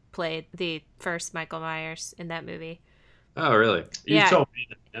who played the first Michael Myers in that movie? Oh, really? You told me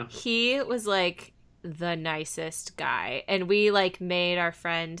that, yeah. He was, like, the nicest guy. And we, like, made our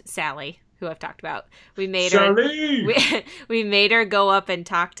friend Sally, who I've talked about. We made we made her go up and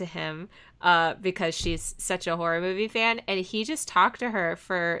talk to him because she's such a horror movie fan, and he just talked to her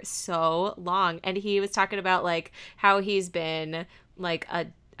for so long, and he was talking about, like, how he's been, like, a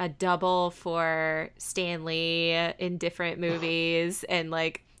double for Stan Lee in different movies, and,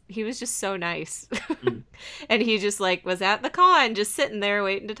 like, he was just so nice. And he just, like, was at the con just sitting there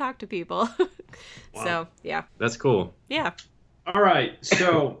waiting to talk to people. Wow. So yeah, that's cool. Yeah. All right,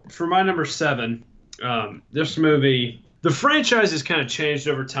 so for my number 7, this movie, the franchise has kind of changed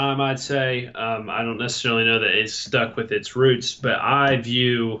over time, I'd say. I don't necessarily know that it's stuck with its roots, but I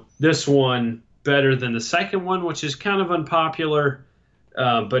view this one better than the second one, which is kind of unpopular,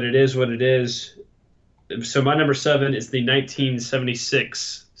 but it is what it is. So my number 7 is the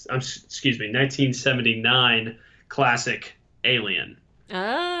 1979 classic Alien.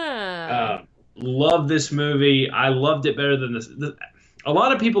 Love this movie. I loved it better than this. A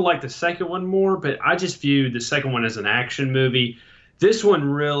lot of people like the second one more, but I just viewed the second one as an action movie. This one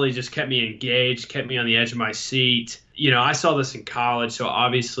really just kept me engaged, kept me on the edge of my seat. I saw this in college, so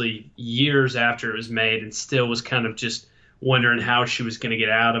obviously years after it was made, and still was kind of just wondering how she was going to get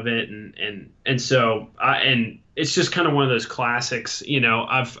out of it, and so it's just kind of one of those classics.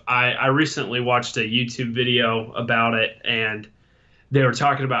 I recently watched a YouTube video about it, and they were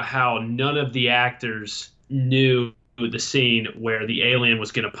talking about how none of the actors knew the scene where the alien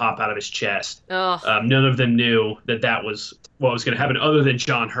was going to pop out of his chest. None of them knew that was what was going to happen, other than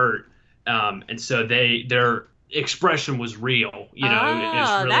John Hurt. And so their expression was real. It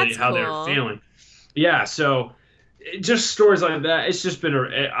was really how they were feeling. Yeah. So just stories like that. It's just been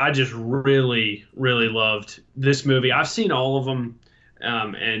I just really, really loved this movie. I've seen all of them,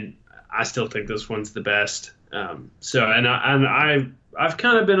 and I still think this one's the best. I've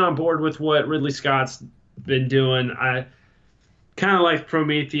kind of been on board with what Ridley Scott's been doing. I kind of like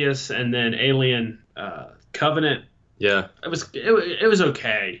Prometheus, and then Alien Covenant. Yeah, it was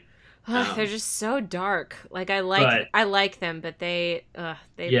okay. They're just so dark. Like, I like them, but they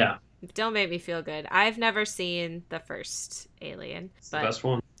Don't make me feel good. I've never seen the first Alien, It's the but best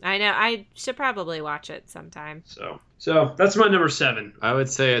one. I know I should probably watch it sometime. So that's my number 7. I would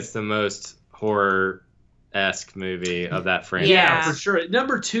say it's the most horror-esque movie of that franchise. Yeah, for sure.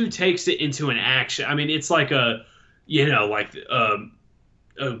 Number 2 takes it into an action. I mean, it's like a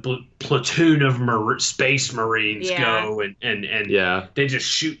platoon of space marines go and Yeah. they just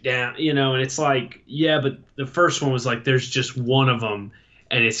shoot down, and it's like, but the first one was like there's just one of them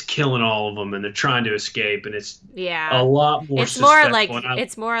and it's killing all of them and they're trying to escape, and it's a lot more It's more like suspenseful.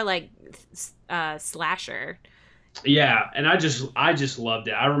 it's more like slasher. Yeah, and I just loved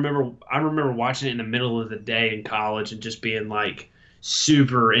it. I remember watching it in the middle of the day in college and just being like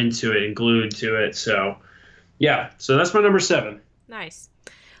super into it and glued to it. So that's my number 7. Nice.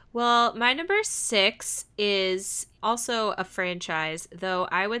 Well, my number 6 is also a franchise, though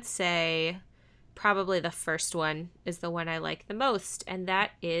I would say probably the first one is the one I like the most, and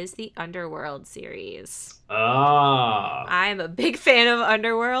that is the Underworld series. I'm a big fan of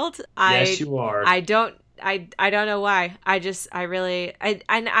Underworld. Yes, you are. I don't know why. I've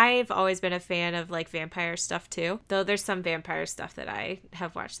always been a fan of like vampire stuff too, though there's some vampire stuff that I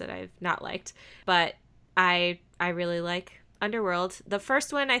have watched that I've not liked, but I really like Underworld. The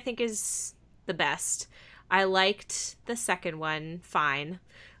first one I think is the best. I liked the second one fine.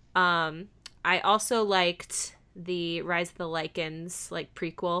 I also liked the Rise of the Lycans like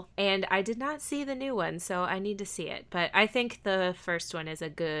prequel, and I did not see the new one, so I need to see it. But I think the first one is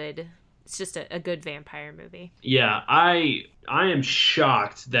it's just a good vampire movie. Yeah, I am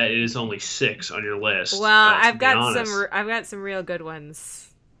shocked that it is only 6 on your list. Well, I've got some real good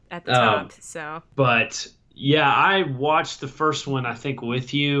ones at the top. So, but yeah, I watched the first one I think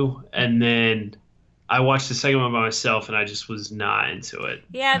with you, and then I watched the second one by myself, and I just was not into it.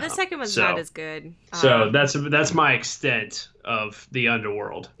 Yeah, the second one's not as good. So that's my extent of the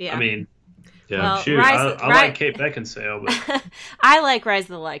Underworld. Yeah. I mean, Well, shoot, I like Kate Beckinsale, but I like Rise of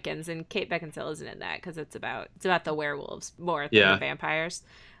the Lycans, and Kate Beckinsale isn't in that because it's about the werewolves more than the vampires.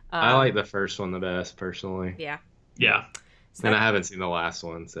 I like the first one the best, personally. Yeah. Yeah. So and I haven't seen the last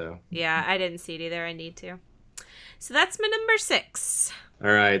one, so. Yeah, I didn't see it either. I need to. So that's my number 6.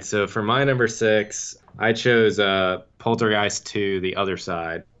 All right, so for my number 6, I chose Poltergeist 2, The Other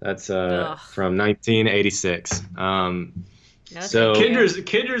Side. That's from 1986. So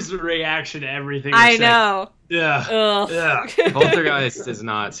Kendra's reaction to everything. I know. Yeah. Yeah. Poltergeist is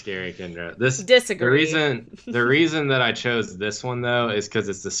not scary, Kendra. Disagree. The reason that I chose this one though is because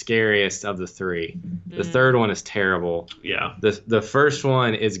it's the scariest of the 3. The third one is terrible. Yeah. The first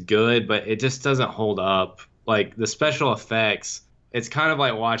one is good, but it just doesn't hold up. Like the special effects, it's kind of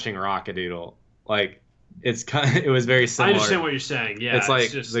like watching Rockadoodle. Like it was very similar. I understand what you're saying. Yeah. It's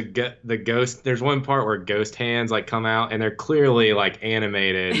like just the ghost. There's one part where ghost hands like come out and they're clearly like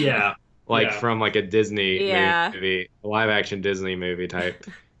animated. Yeah. From like a Disney movie, a live action Disney movie type.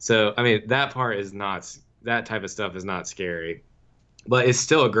 So I mean that part is not, that type of stuff is not scary, but it's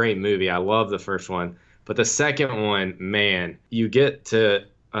still a great movie. I love the first one, but the second one, man, you get to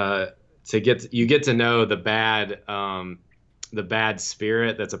know the bad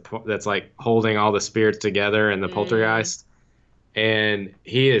spirit that's like holding all the spirits together in the poltergeist, and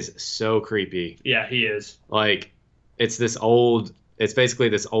he is so creepy. Yeah, he is. Like it's basically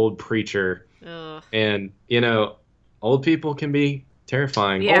this old preacher. Ugh. And old people can be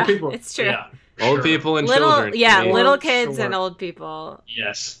terrifying. Yeah, Old people, it's true. Yeah, old people and little, children. Yeah, Sure, little kids sure. and old people.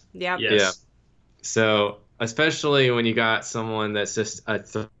 Yes. Yep. Yes. Yeah. So especially when you got someone that's just a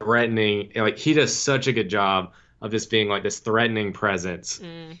threatening, like he does such a good job of just being like this threatening presence.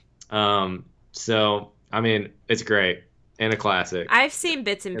 So I mean, it's great and a classic. I've seen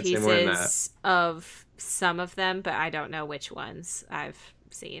bits and Can't say more than pieces of some of them, but I don't know which ones I've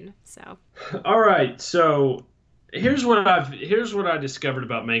seen. So All right. So here's what I discovered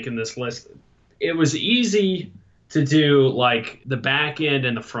about making this list. It was easy to do like the back end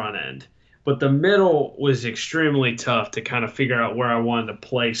and the front end, but the middle was extremely tough to kind of figure out where I wanted to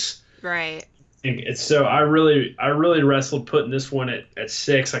place. right. And so I really wrestled putting this one at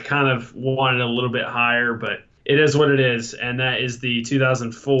 6. I kind of wanted a little bit higher, but it is what it is, and that is the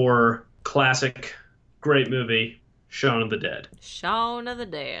 2004 classic, great movie, Shaun of the Dead. Shaun of the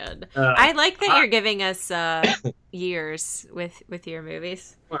Dead. I like that you're giving us years with your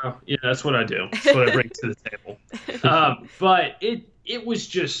movies. Well, yeah, that's what I do. That's what I bring to the table. But it was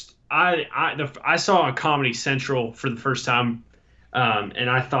just I saw on Comedy Central for the first time, and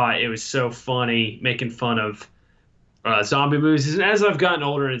I thought it was so funny making fun of zombie movies. And as I've gotten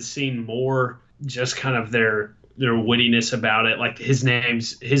older and seen more, just kind of their wittiness about it, like his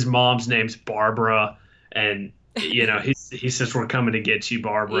mom's name's Barbara, and He says we're coming to get you,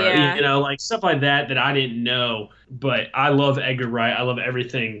 Barbara. Yeah. Like stuff like that I didn't know. But I love Edgar Wright. I love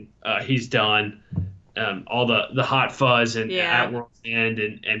everything he's done. All the Hot Fuzz and Yeah. At World's End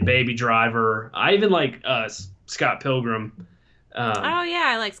and Baby Driver. I even like Scott Pilgrim. Oh yeah,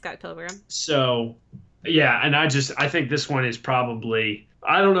 I like Scott Pilgrim. So yeah, and I think this one is probably,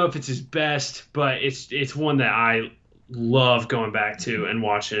 I don't know if it's his best, but it's one that I love going back to and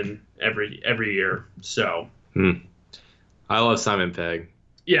watching every year. So I love Simon Pegg.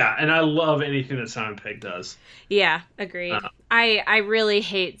 yeah, and I love anything that Simon Pegg does. Yeah, agreed. I really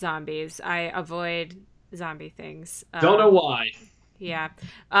hate zombies. I avoid zombie things. Don't know why. Yeah,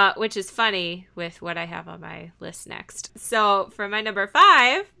 which is funny with what I have on my list next. So for my number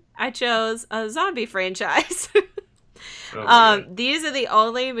 5, I chose a zombie franchise. These are the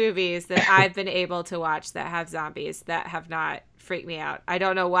only movies that I've been able to watch that have zombies that have not freaked me out. I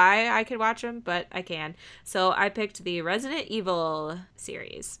don't know why I could watch them, but I can. So I picked the Resident Evil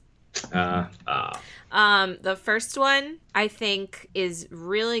series. The first one I think is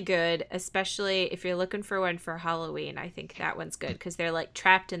really good, especially if you're looking for one for Halloween. I think that one's good because they're like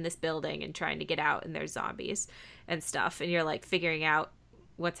trapped in this building and trying to get out, and there's zombies and stuff, and you're like figuring out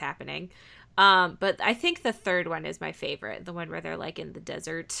what's happening. But I think the third one is my favorite, the one where they're like in the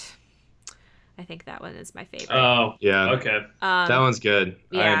desert. I think that one is my favorite. Oh, Yeah. okay. That one's good.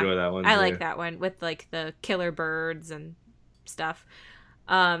 Yeah, I enjoy that one. I too. like that one with like the killer birds and stuff.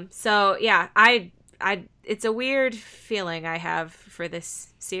 So yeah, I it's a weird feeling I have for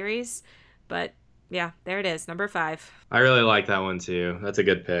this series, but yeah, there it is, number 5. I really like that one too. That's a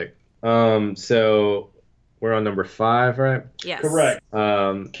good pick. So we're on number 5, right? Yes. Correct.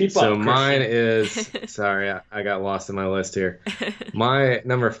 Keep so up, mine is sorry, I got lost in my list here. My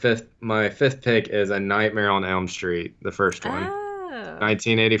fifth pick is A Nightmare on Elm Street, the first one, Oh.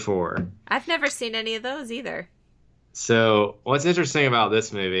 1984. I've never seen any of those either. So what's interesting about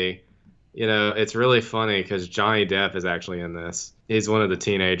this movie, it's really funny because Johnny Depp is actually in this. He's one of the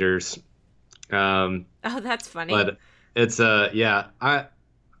teenagers. Oh, that's funny. But it's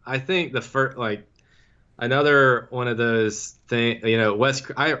I think the first, like, another one of those things,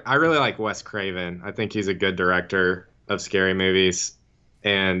 I really like Wes Craven. I think he's a good director of scary movies,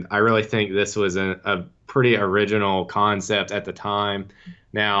 and I really think this was a pretty original concept at the time.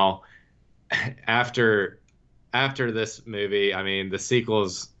 Now, after this movie, I mean, the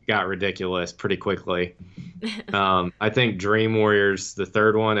sequels got ridiculous pretty quickly. I think Dream Warriors, the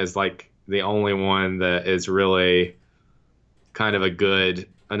third one, is like the only one that is really kind of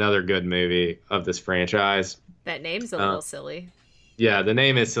another good movie of this franchise. That name's a little silly. Yeah, the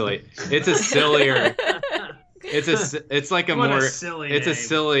name is silly. It's a sillier. It's like a What more. a silly It's a name.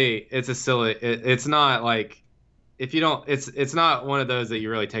 silly. It's a silly. It's not like, if you don't. It's not one of those that you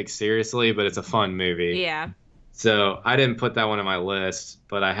really take seriously, but it's a fun movie. Yeah. So I didn't put that one on my list,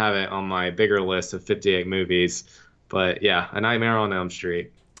 but I have it on my bigger list of 58 movies. But yeah, A Nightmare on Elm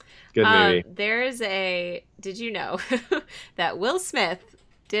Street. Good movie. Did you know that Will Smith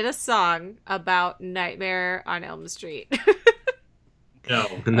did a song about Nightmare on Elm Street? No.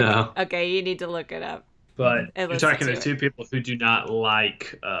 No. Okay, you need to look it up. But And you're listen talking to to it. two people who do not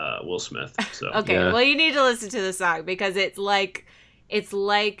like Will Smith. So Okay, Yeah. well, you need to listen to the song because it's like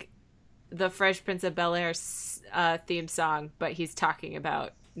the Fresh Prince of Bel-Air theme song, but he's talking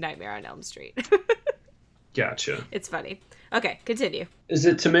about Nightmare on Elm Street. Gotcha. It's funny. Okay, continue. Is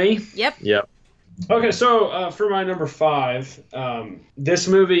it to me? Yep. Yep. Okay, so for my number 5, this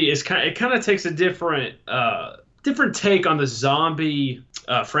movie is it kind of takes a different take on the zombie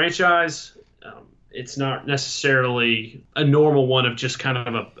franchise. It's not necessarily a normal one of just kind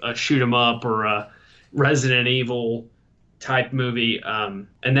of a shoot 'em up or a Resident Evil type movie, and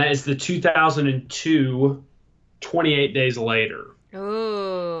that is the 2002 28 Days Later.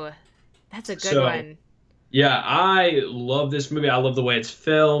 Ooh, that's a good So- one. Yeah, I love this movie. I love the way it's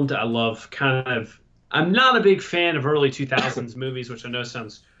filmed. I love I'm not a big fan of early 2000s movies, which I know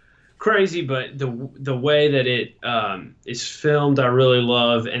sounds crazy, but the way that it is filmed, I really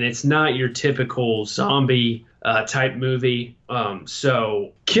love, and it's not your typical zombie type movie.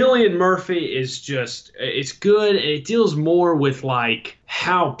 So Cillian Murphy is it's good. And it deals more with like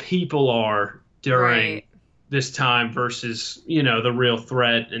how people are during Right. this time versus the real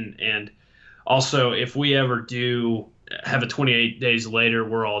threat, and also if we ever do have a 28 days later,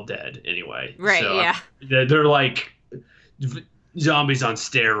 we're all dead anyway. Right, So, yeah. they're like zombies on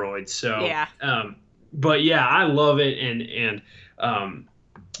steroids. So Yeah. But yeah, I love it, and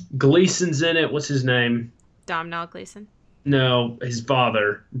Gleason's in it. What's his name? Domhnall Gleeson. No, his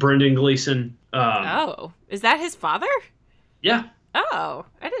father, Brendan Gleeson. Oh, is that his father? Yeah. Oh,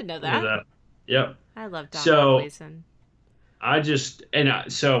 I didn't know Look at that. Yep. I love Domhnall So Gleeson. I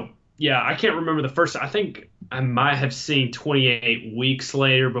can't remember the first. I think I might have seen 28 Weeks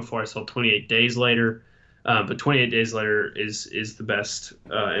Later before I saw 28 Days Later. But 28 Days Later is the best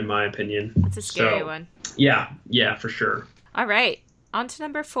in my opinion. It's a scary one. Yeah, for sure. All right. On to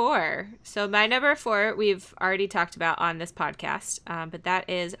number 4. So my number 4 we've already talked about on this podcast, but that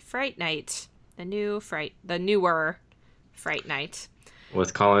is Fright Night, the newer Fright Night.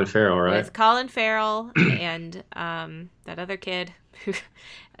 With Colin Farrell, right? With Colin Farrell and that other kid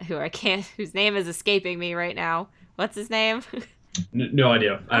whose name is escaping me right now. What's his name? No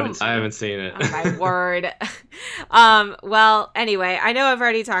idea. I haven't seen it. Oh my word. Well, anyway, I know I've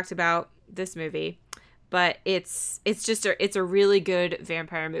already talked about this movie, but it's a really good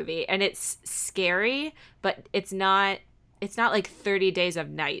vampire movie, and it's scary, but it's not like 30 Days of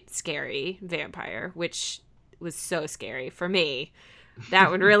Night scary vampire, which was so scary for me.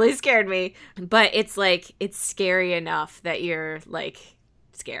 That one really scared me, but it's scary enough that you're like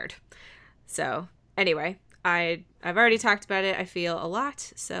scared. So anyway, I've already talked about it, I feel, a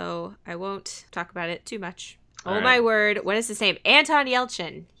lot, so I won't talk about it too much. All my word, what is his name? Anton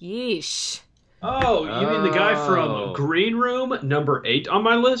Yelchin. Yeesh. Oh, you mean the guy from Green Room, number 8 on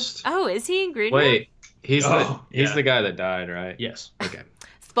my list? Oh, is he in Green Room? Wait, he's the guy that died, right? Yes. Okay.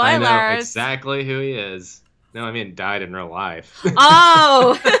 Spoilers. I know exactly who he is. No, I mean died in real life.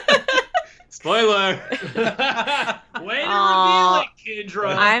 Oh! Spoiler! Way to reveal it,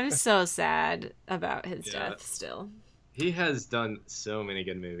 Kendra. I'm so sad about his death still. He has done so many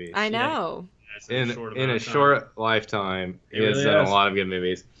good movies. I know. In a short lifetime, he has done a lot of good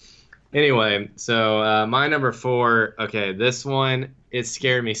movies. Anyway, so my number 4, okay, this one, it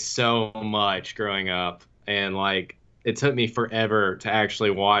scared me so much growing up. And, like, it took me forever to actually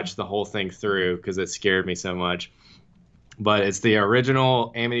watch the whole thing through because it scared me so much. But it's the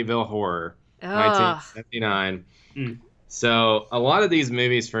original Amityville Horror, 1979. So a lot of these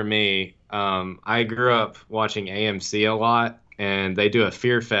movies for me, I grew up watching AMC a lot, and they do a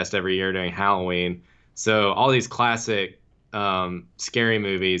Fear Fest every year during Halloween. So all these classic scary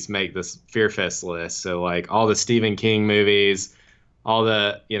movies make this Fear Fest list. So like all the Stephen King movies, all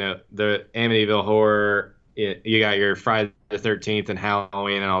the Amityville Horror, you got your Friday the 13th and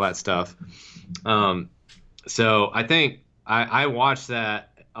Halloween and all that stuff. So I think I watched that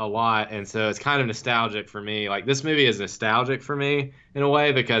a lot, and so it's kind of nostalgic for me. Like, this movie is nostalgic for me in a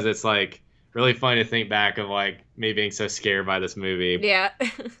way because it's like really fun to think back of like me being so scared by this movie. Yeah.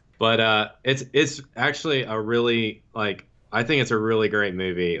 But it's actually a really, like, I think it's a really great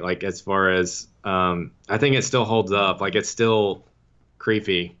movie. Like, as far as I think it still holds up. Like, it's still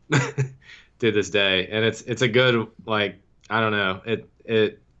creepy to this day, and it's a good, like, I don't know, it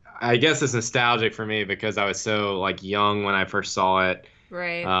I guess it's nostalgic for me because I was so like young when I first saw it.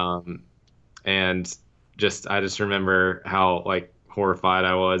 Right. And I just remember how like horrified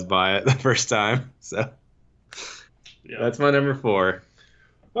I was by it the first time. So that's my number 4.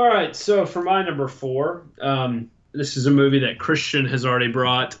 All right, so for my number 4, this is a movie that Christian has already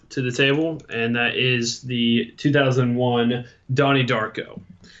brought to the table, and that is the 2001 Donnie Darko.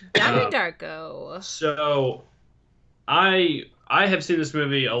 Donnie Darko. So I have seen this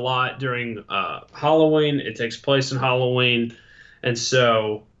movie a lot during Halloween. It takes place in Halloween. And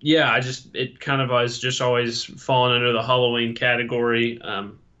so, yeah, it kind of has just always fallen under the Halloween category.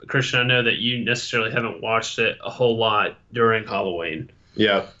 Christian, I know that you necessarily haven't watched it a whole lot during Halloween.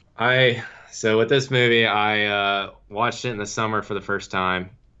 Yeah. So with this movie, I watched it in the summer for the first time.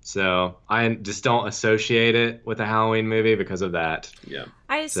 So I just don't associate it with a Halloween movie because of that. Yeah.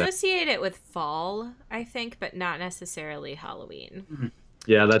 I associate it with fall, I think, but not necessarily Halloween. Mm-hmm.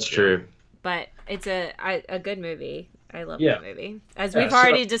 Yeah, that's true. But it's a good movie. I love that movie, as we've so,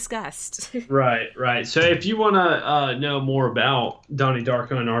 already discussed. Right. So if you want to know more about Donnie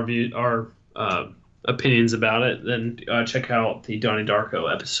Darko and our opinions about it, then check out the Donnie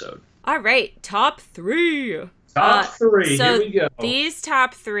Darko episode. All right, top 3. Top 3. So here we go. These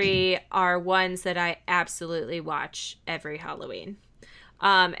top 3 are ones that I absolutely watch every Halloween.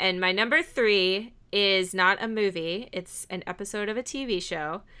 And my number 3 is not a movie; it's an episode of a TV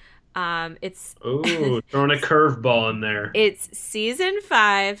show. It's throwing a curveball in there. It's season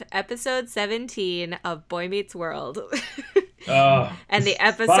 5, episode 17 of Boy Meets World. And the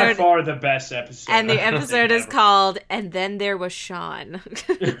episode, by far the best episode. And the episode is called "And Then There Was Sean."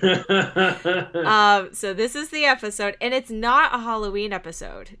 So this is the episode, and it's not a Halloween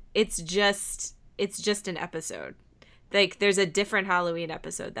episode. It's just an episode. Like, there's a different Halloween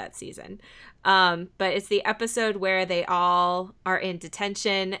episode that season. But it's the episode where they all are in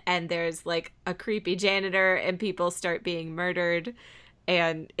detention, and there's like a creepy janitor, and people start being murdered.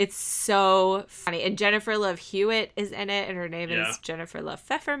 And it's so funny. And Jennifer Love Hewitt is in it, and her name Yeah. is Jennifer Love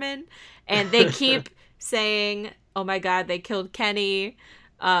Pfefferman. And they keep saying, "Oh my God, they killed Kenny,"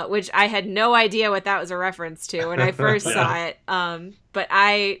 which I had no idea what that was a reference to when I first saw it. But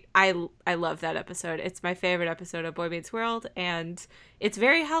I love that episode. It's my favorite episode of Boy Meets World, and it's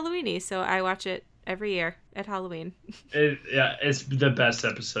very Halloween-y, so I watch it every year at Halloween. It's the best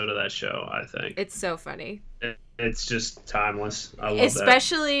episode of that show, I think. It's so funny. It's just timeless. I love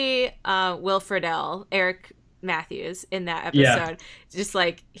Especially Will Friedle, Eric Matthews in that episode. Yeah. Just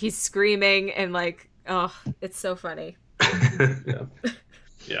like he's screaming and like, oh, it's so funny. that.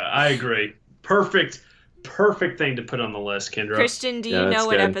 Yeah, I agree. Perfect thing to put on the list, Kendra. Christian, do you that's know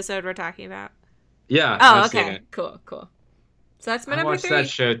what good. episode we're talking about? Yeah. Oh, I've seen okay. it. Cool. So that's my I number watched 3. that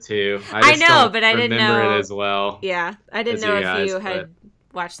show too. I just know, don't but I didn't remember know- it as well. Yeah, I didn't As know you if guys, you but- had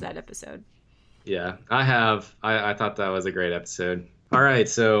watched that episode. Yeah, I have. I thought that was a great episode. All right,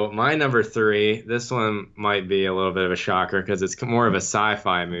 so my number 3. This one might be a little bit of a shocker because it's more of a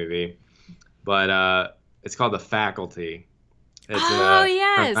sci-fi movie, but it's called The Faculty. It's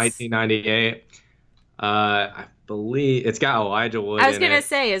yes. from 1998. I believe it's got Elijah Wood. I was in gonna it.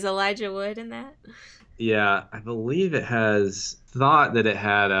 say, is Elijah Wood in that? Yeah, I believe it has. Thought that it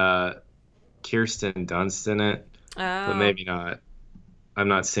had Kirsten Dunst in it, Oh, but maybe not. I'm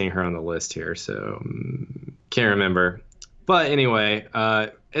not seeing her on the list here, so can't remember. But anyway,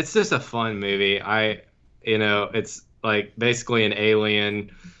 it's just a fun movie. It's like basically an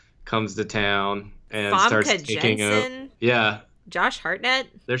alien comes to town and starts Famke taking over. Jensen, Yeah, Josh Hartnett.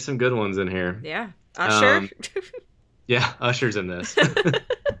 there's some good ones in here. Yeah, Usher. Yeah, Usher's in this.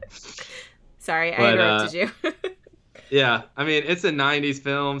 Sorry, I but, interrupted you. Yeah, I mean it's a '90s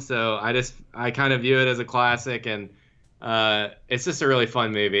film, so I kind of view it as a classic, and it's just a really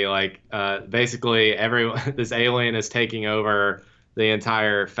fun movie. Like basically, this alien is taking over the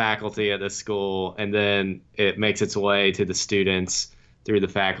entire faculty at the school, and then it makes its way to the students through the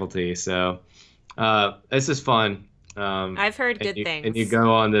faculty. So it's just fun. I've heard good things. And you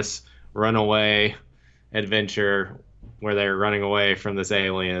go on this runaway adventure where they're running away from this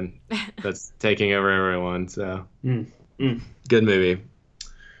alien that's taking over everyone. So good movie.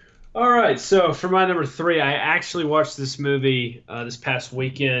 All right, so for my number 3, I actually watched this movie this past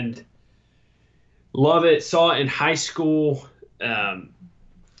weekend. Love it. Saw it in high school.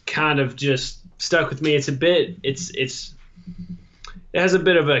 Kind of just stuck with me. It has a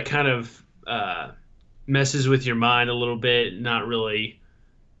bit of a kind of messes with your mind a little bit. Not really.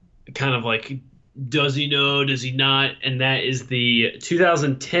 Kind of like, does he know? Does he not? And that is the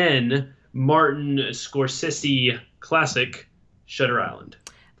 2010 Martin Scorsese classic, Shutter Island.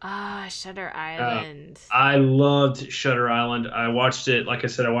 Shutter Island. I loved Shutter Island. I watched it, like I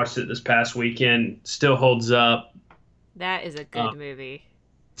said, I watched it this past weekend. Still holds up. That is a good movie.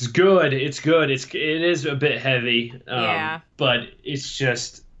 It's good. It is a bit heavy. Yeah. But it's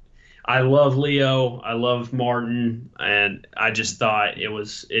just, I love Leo. I love Martin, and I just thought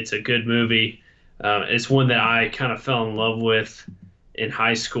it's a good movie. It's one that I kind of fell in love with in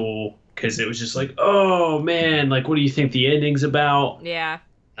high school because it was just like, oh man, like what do you think the ending's about? Yeah.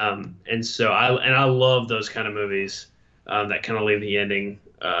 And so I love those kind of movies that kind of leave the ending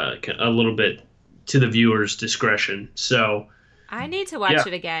a little bit to the viewer's discretion. So I need to watch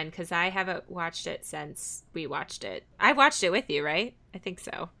it again because I haven't watched it since we watched it. I watched it with you, right? I think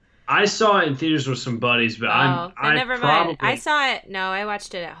so. I saw it in theaters with some buddies, but then never mind. I saw it. No, I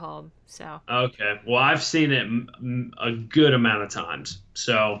watched it at home. So okay. Well, I've seen it a good amount of times,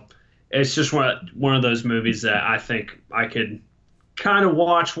 so it's just one of those movies that I think I could kind of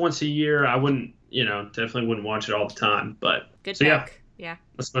watch once a year. I wouldn't, definitely wouldn't watch it all the time, but good so, pick. Yeah.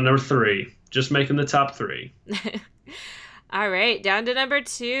 That's my number 3. Just making the top 3. All right, down to number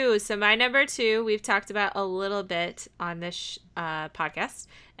 2. So my number 2, we've talked about a little bit on this podcast,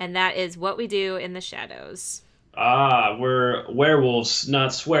 and that is What We Do in the Shadows. We're werewolves,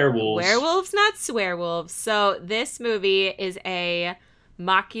 not swearwolves. Werewolves, not swearwolves. So this movie is a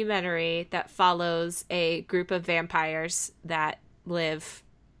mockumentary that follows a group of vampires that live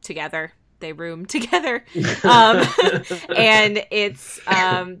together. They room together. And it's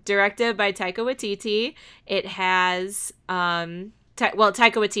directed by Taika Waititi. It has Taika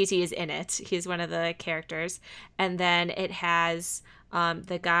Waititi is in it. He's one of the characters. And then it has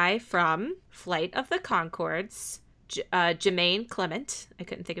the guy from Flight of the Conchords, Jermaine Clement. I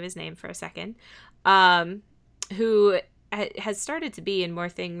couldn't think of his name for a second. Who has started to be in more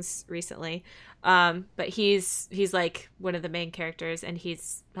things recently. But he's like one of the main characters, and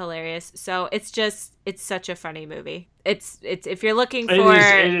he's hilarious. So it's such a funny movie. It's if you're looking for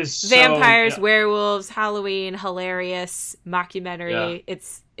it is vampires, so, werewolves, Halloween, hilarious mockumentary, yeah.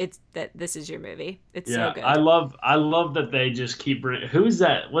 it's that this is your movie. It's Yeah, so good. I love that they just keep who's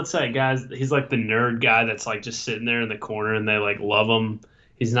that? What's that guy? He's like the nerd guy that's like just sitting there in the corner, and they like love him.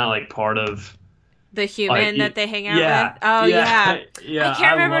 He's not like part of the human that they hang out yeah, with. Oh yeah. yeah. I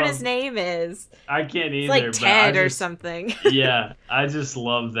can't remember what his name is. I can't either. It's like but Ted I or just, something. Yeah, I just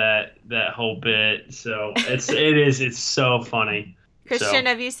love that whole bit. So it's so funny. Christian,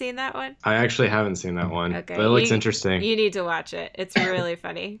 have you seen that one? I actually haven't seen that one, Okay, but it looks interesting. You need to watch it. It's really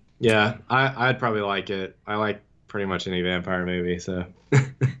funny. Yeah, I'd probably like it. I like pretty much any vampire movie, so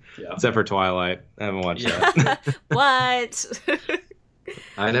Yeah. except for Twilight. I haven't watched that. What?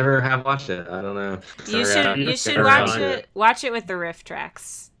 I never have watched it. I don't know. You Sorry, should I- watch it. Watch it with the riff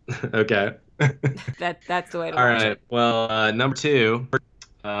tracks. Okay. That's the way to All watch right. it. Well, number 2.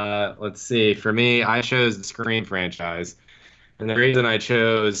 Let's see. For me, I chose the Scream franchise, and the reason I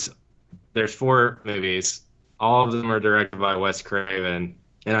chose, there's 4 movies. All of them are directed by Wes Craven,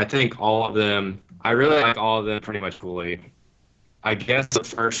 and I think all of them. I really like all of them pretty much equally. I guess the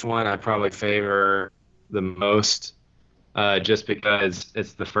first one I probably favor the most, just because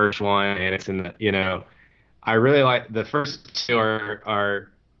it's the first one and it's in the, I really like the first 2 are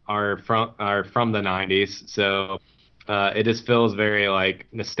from the 90s, so it just feels very like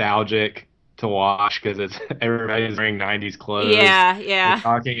nostalgic to watch because it's everybody's wearing 90s clothes. Yeah. They're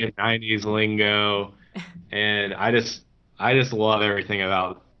talking in 90s lingo, and I just love everything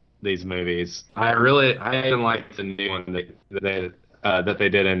about these movies. I even like the new one that they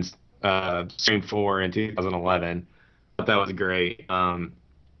did in Scream 4 in 2011. I thought that was great.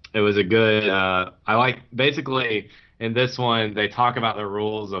 It was a good. I like basically in this one they talk about the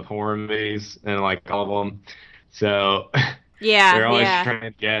rules of horror movies and like all of them. So Yeah. they're always Yeah. trying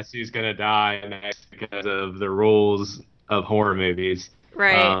to guess who's gonna die next because of the rules of horror movies.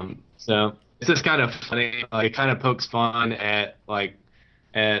 Right. So it's just kind of funny. Like it kind of pokes fun at what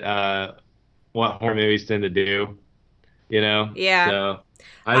horror movies tend to do. Yeah. So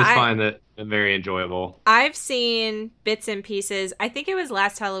I just find that very enjoyable. I've seen bits and pieces. I think it was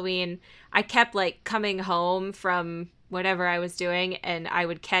last Halloween. I kept like coming home from whatever I was doing, and I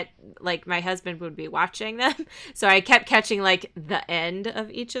would catch, like, my husband would be watching them. So I kept catching like the end of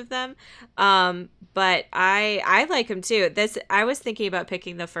each of them. But I like them too. I was thinking about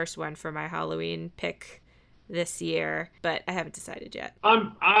picking the first one for my Halloween pick this year, but I haven't decided yet.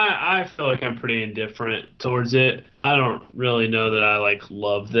 I feel like I'm pretty indifferent towards it. I don't really know that I like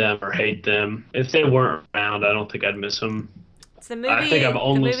love them or hate them. If they weren't around, I don't think I'd miss them. It's the movie. I think I've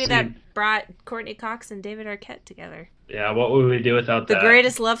only the movie that seen- brought Courtney Cox and David Arquette together. Yeah, what would we do without The that?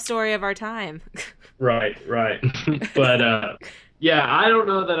 greatest love story of our time. Right. But yeah, I don't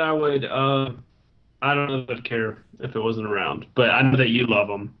know that I would. I don't know that I'd care if it wasn't around. But I know that you love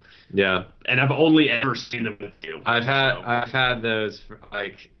them, Yeah, and I've only ever seen them with you. I've had those,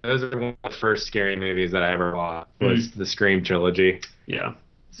 like, those are one of the first scary movies that I ever watched was the Scream trilogy. Yeah.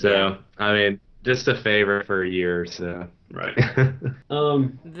 So Yeah. I mean, just a favorite for a year. So Right. Very All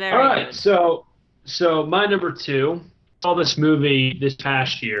right. good. So my number 2, saw this movie this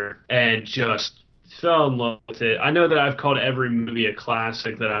past year and just fell in love with it. I know that I've called every movie a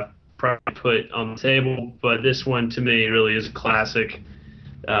classic that I've probably put on the table, but this one to me really is a classic,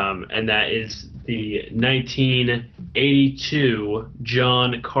 and that is the 1982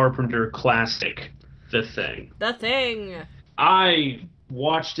 John Carpenter classic, The Thing. The Thing. I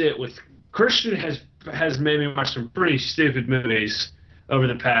watched it with Christian has made me watch some pretty stupid movies over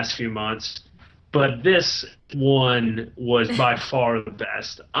the past few months, but this one was by far the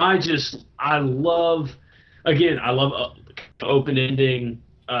best. I love open ending.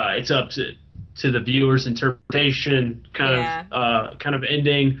 It's up to the viewer's interpretation kind of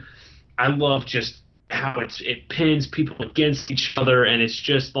ending. I love just how it pins people against each other, and it's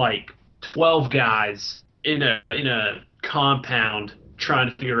just like 12 guys in a compound trying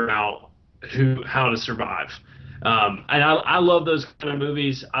to figure out how to survive. And I love those kind of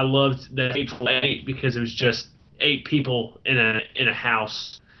movies. I loved the Hateful Eight because it was just 8 people in a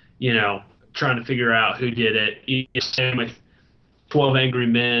house, trying to figure out who did it. Same with 12 Angry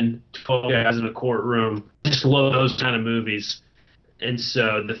Men, 12 guys in a courtroom. Just love those kind of movies. And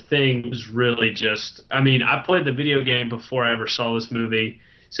so The Thing was really just, I played the video game before I ever saw this movie,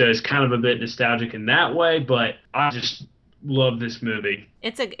 so it's kind of a bit nostalgic in that way, but I just love this movie.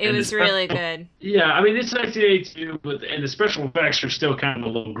 It was really good. Yeah, it's 1982, and the special effects are still kind of a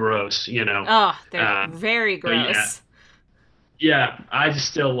little gross, Oh, they're very but yeah. gross. Yeah, I just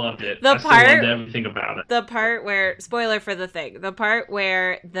still loved it. The I still loved everything about it. The part where, spoiler for The Thing, the part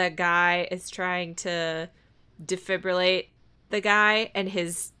where the guy is trying to defibrillate the guy and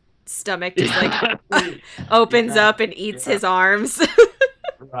his stomach just like opens up and eats his arms.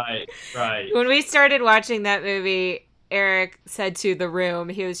 Right. When we started watching that movie, Eric said to the room,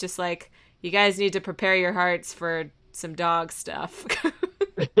 he was just like, you guys need to prepare your hearts for some dog stuff.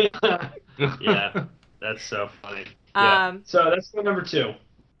 Yeah, that's so funny. Yeah. So that's my number 2.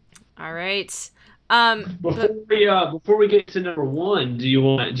 All right. Before we get to number 1, do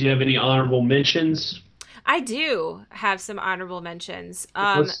you have any honorable mentions? I do have some honorable mentions.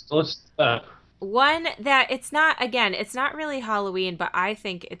 Let's one that it's not really Halloween, but I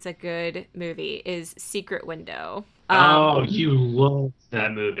think it's a good movie is Secret Window. You love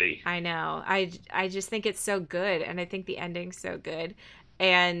that movie. I know. I just think it's so good, and I think the ending's so good.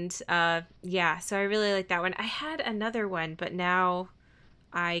 And so I really like that one. I had another one, but now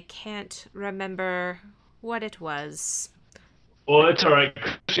I can't remember what it was. Well, it's all right.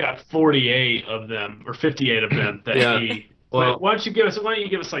 Chris got 48 of them or 58 of them that he. Well, why don't you give us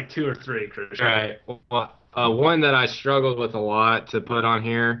like 2 or 3, Chris? Right. Well, one that I struggled with a lot to put on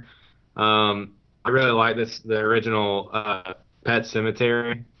here. I really like the original Pet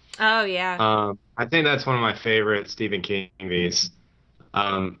Sematary. Oh yeah. I think that's one of my favorite Stephen King movies.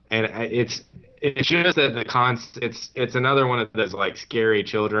 And it's just that it's another one of those like scary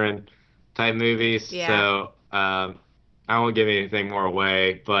children type movies. Yeah. So I won't give anything more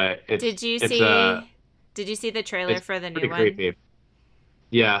away, but Did you see the trailer for the new one? Creepy.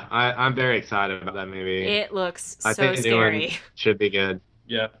 Yeah, I'm very excited about that movie. It looks so I think the scary. new one should be good.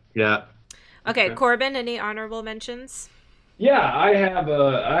 Yeah. Yeah. Okay, Corbin, any honorable mentions? Yeah, I have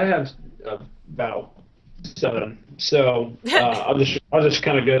about 7. So I'll just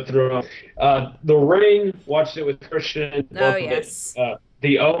kind of go through them. The Ring, watched it with Christian. Oh yes.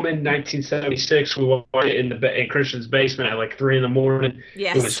 The Omen, 1976. We watched it in Christian's basement at like 3 a.m.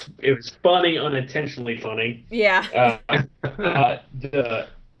 Yes. It was funny, unintentionally funny. Yeah. The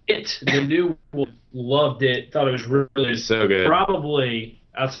new one, loved it. Thought it was really so good. Probably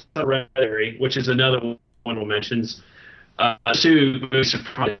outside of Hereditary, which is another one we'll mentions. 2 movies are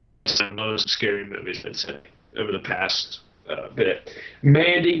probably some of the most scary movies I'd say over the past bit.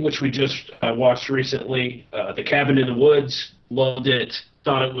 Mandy, which we just watched recently. The Cabin in the Woods, loved it.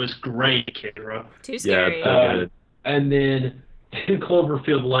 Thought it was great, Kendra. Too scary. Yeah, and then 10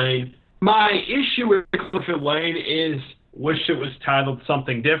 Cloverfield Lane. My issue with Cloverfield Lane is wish it was titled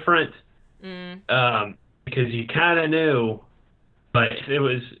something different. Because you kind of knew, but it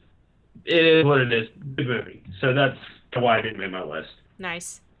is what it is. Good movie. So that's why I didn't make my list.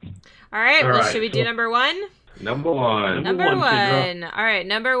 Nice. All right. Should we do number 1? Number 1. Number 1. All right.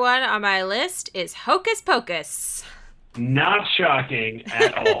 Number 1 on my list is Hocus Pocus. Not shocking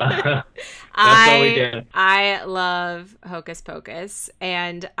at all. I love Hocus Pocus,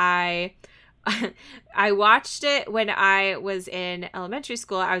 and I watched it when I was in elementary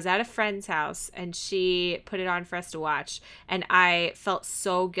school. I was at a friend's house and she put it on for us to watch, and I felt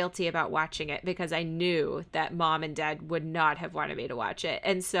so guilty about watching it because I knew that mom and dad would not have wanted me to watch it.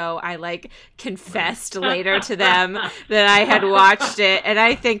 And so I like confessed later to them that I had watched it, and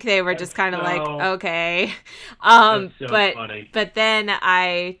I think they were just kind of like, okay. Funny. But then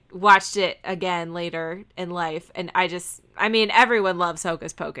I watched it again later in life, and everyone loves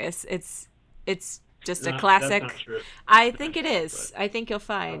Hocus Pocus. It's just a classic. That's not true. I think it is. I think you'll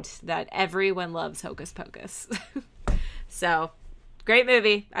find that everyone loves Hocus Pocus. So, great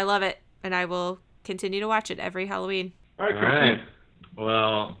movie. I love it. And I will continue to watch it every Halloween. All right.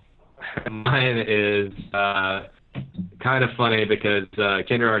 Well, mine is kind of funny because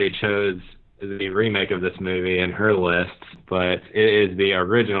Kendra already chose the remake of this movie in her list, but it is the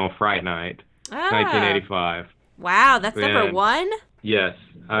original Fright Night, 1985. Wow, that's number 1? Yes.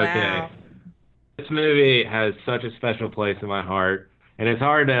 Okay. Wow. This movie has such a special place in my heart, and it's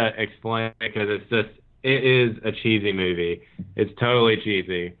hard to explain because it is a cheesy movie. It's totally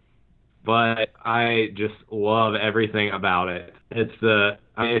cheesy, but I just love everything about it. It's the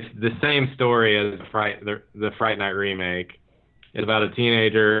same story as the Fright Night remake. It's about a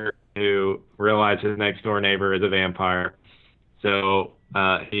teenager who realizes his next door neighbor is a vampire, so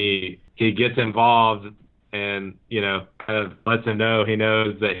he gets involved and kind of lets him know he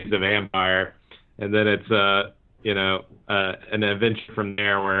knows that he's a vampire. And then it's an adventure from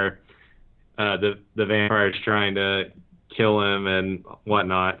there where the vampire is trying to kill him and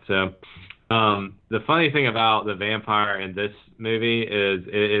whatnot. So the funny thing about the vampire in this movie is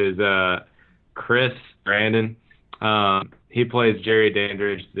it is Chris Brandon. He plays Jerry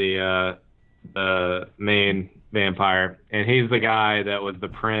Dandridge, the main vampire, and he's the guy that was the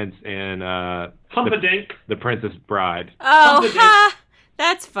prince in Humperdinck. The Princess Bride. Oh, ha!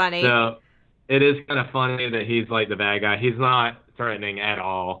 That's funny. So it is kind of funny that he's like the bad guy. He's not threatening at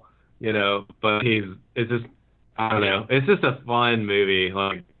all, but it's just, I don't know. It's just a fun movie.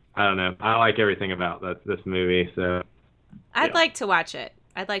 Like, I don't know. I like everything about this movie. So I'd like to watch it.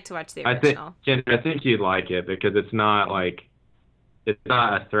 I'd like to watch the I original. think you'd like it because it's not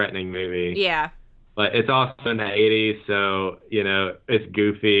a threatening movie. Yeah. But it's also in the 80s, so, it's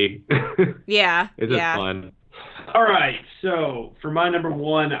goofy. Yeah. It's just fun. All right, so for my number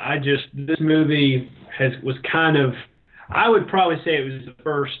one, this movie was kind of, I would probably say it was the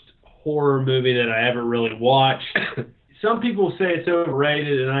first horror movie that I ever really watched. Some people say it's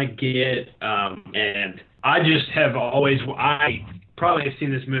overrated, and I get it, and I just have I probably have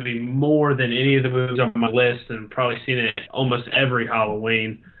seen this movie more than any of the movies on my list, and probably seen it almost every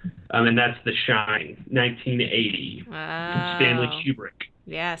Halloween, and that's The Shining, 1980, Stanley Kubrick.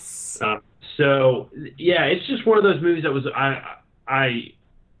 Yes. So yeah, it's just one of those movies that was I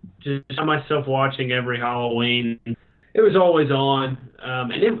just saw myself watching every Halloween. It was always on,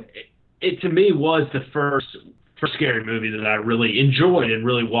 and it to me was the first scary movie that I really enjoyed and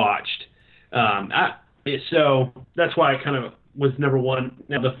really watched. So that's why I kind of was number one.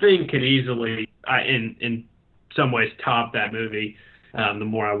 Now The Thing could easily, in some ways, top that movie. The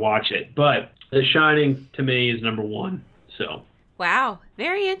more I watch it, but The Shining to me is number one. So. Wow,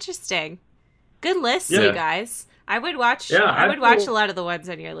 very interesting. Good list, you guys. I would watch. Yeah, I would watch a lot of the ones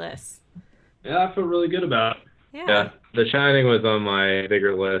on your list. Yeah, I feel really good about it. Yeah. The Shining was on my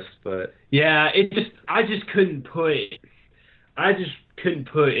bigger list, but yeah, I just couldn't put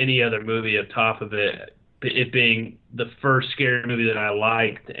any other movie up top of it. It being the first scary movie that I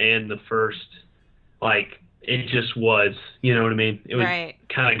liked and the first, it just was. You know what I mean? It was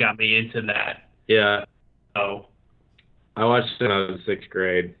kind of got me into that. Yeah. Oh. I watched it when I was in 6th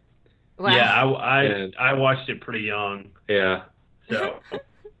grade. Wow. Yeah, I watched it pretty young. Yeah. So.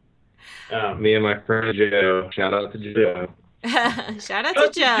 Me and my friend Joe. Shout out to Joe. Shout out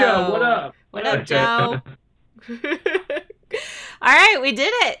to Joe. What up? What up, Joe? All right, we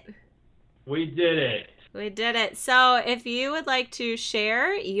did it. We did it. We did it. So if you would like to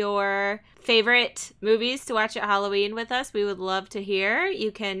share your favorite movies to watch at Halloween with us, we would love to hear.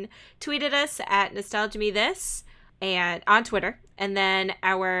 You can tweet at us at nostalgiamethis and on Twitter. And then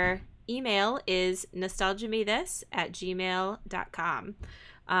our email is nostalgiamethis@gmail.com.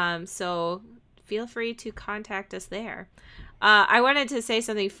 So feel free to contact us there. I wanted to say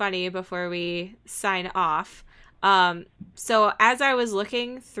something funny before we sign off. So as I was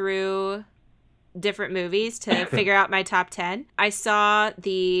looking through different movies to figure out my top 10, I saw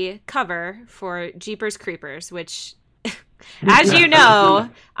the cover for Jeepers Creepers, which, as you know,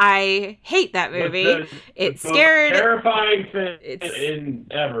 I hate that movie. It scared, terrifying thing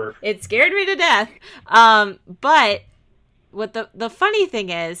ever. It scared me to death. But what the funny thing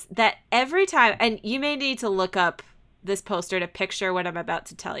is that every time, and you may need to look up this poster to picture what I'm about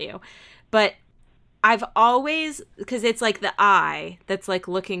to tell you, but I've always, because it's like the eye that's like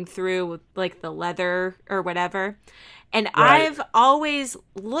looking through like the leather or whatever, and I've always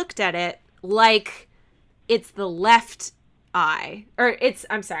looked at it like it's the left eye, or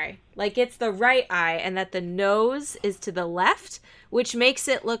like it's the right eye, and that the nose is to the left, which makes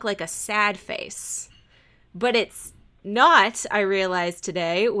it look like a sad face. But it's not, I realized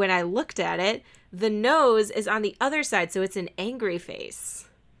today when I looked at it, the nose is on the other side, so it's an angry face.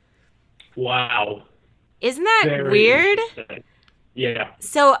 Wow. Isn't that weird? Yeah.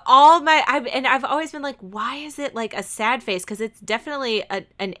 So I've always been like, why is it like a sad face? Because it's definitely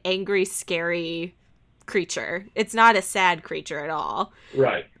an angry, scary creature. It's not a sad creature at all.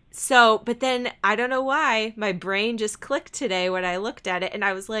 Right. So, but then I don't know why my brain just clicked today when I looked at it, and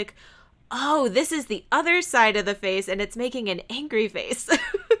I was like, oh, this is the other side of the face, and it's making an angry face.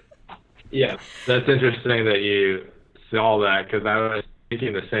 Yeah. That's interesting that you saw that, because I was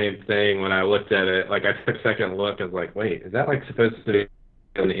thinking the same thing when I looked at it. Like, I took a second look, I was like, wait, is that like supposed to be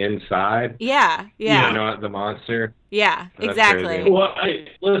on the inside? Yeah. Not the monster? Yeah, That's exactly. crazy. Well,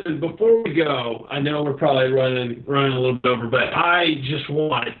 listen, before we go, I know we're probably running a little bit over, but I just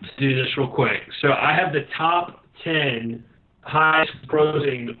want to do this real quick. So I have the top 10 highest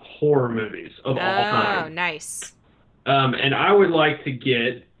grossing horror movies of all time. Oh, nice. And I would like to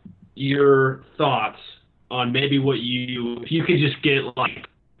get your thoughts on maybe if you could just get like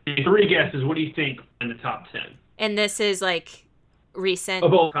 3 guesses, what do you think in the top 10? And this is like recent.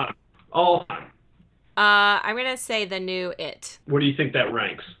 Of all time. All time. I'm going to say the new It. Where do you think that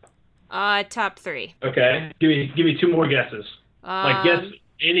ranks? Top 3. Okay. Give me 2 more guesses. Like guess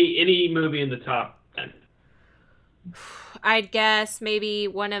any movie in the top 10. I'd guess maybe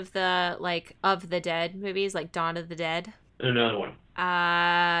one of the like of the Dead movies, like Dawn of the Dead. Another one.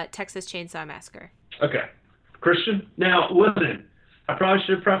 Texas Chainsaw Massacre. Okay. Christian? Now, listen, I probably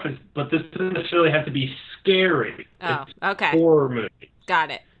should have prefaced, but this doesn't necessarily have to be scary. Oh, It's okay. a horror movie. Got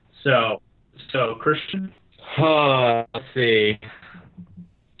it. So Christian? Let's see.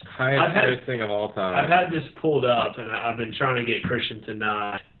 I've Highest had- grossing of all I've time. had this pulled up, and I've been trying to get Christian to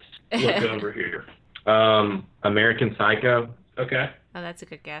not look over here. American Psycho. Okay. Oh, that's a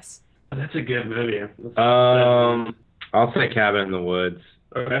good guess. That's a good movie. I'll say Cabin in the Woods,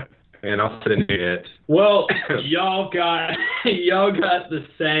 Okay. and I'll say It. Well, y'all got the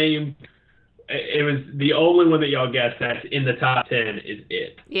same. It was the only one that y'all guessed that's in the top 10 is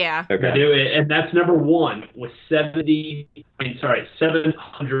It. Yeah. They Okay. do it, and that's number one with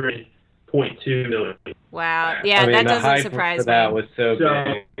 700.2 million. Wow. Yeah, I mean, that the doesn't hype surprise for that me. was so So,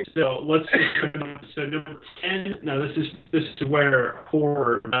 big. so let's so number 10. No, this is where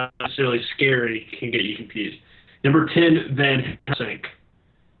horror, not necessarily scary, can get you confused. Number 10, Van Helsing.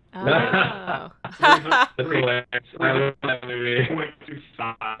 Oh. That's hilarious. I love that movie.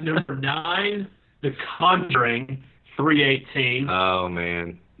 0.25. Number 9, The Conjuring, 318. Oh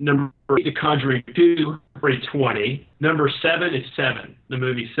man. Number 8, The Conjuring 2, 320. Number 7 is 7, the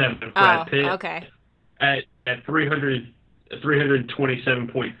movie 7 with Brad Pitt. Okay. At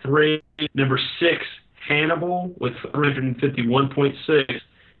 327.3. Number 6, Hannibal with 351.6.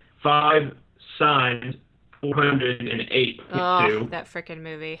 5, Signs, 408.2. Oh, that freaking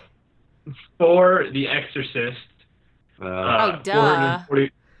movie. 4, The Exorcist. Oh, duh.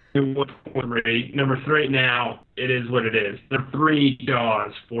 441.3. Number 3, now it is what it is. Number 3,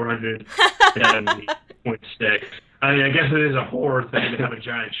 Jaws, 470.6. I mean, I guess it is a horror thing to have a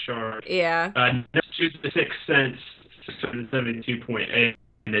giant shark. Yeah. Next to The Sixth Sense, 672.8,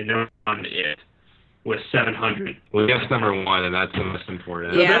 and then number 1, It, with 700. Well, guess number 1, and that's the most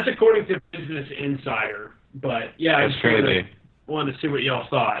important. So Yeah. that's according to Business Insider. But yeah, I That's just crazy. wanted to see what y'all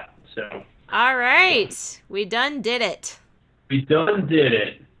thought. So All right. We done did it. we done did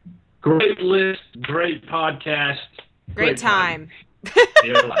it. Great list, great podcast. Great time.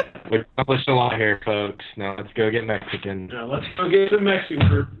 Yeah. We accomplished a lot here, folks. Now let's go get Mexican. Now let's go get some Mexican.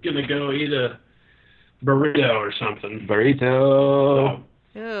 We're gonna go eat a burrito or something. Burrito.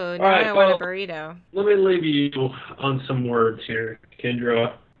 So, Ooh, now right, I want a well- burrito. let me leave you on some words here,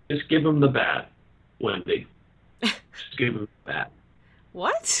 Kendra. Just give him the bat, Wendy. Just give him the bat.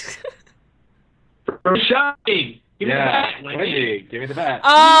 What? From Shining. Give me the Yeah, bat, Wendy. Wendy, give me the bat.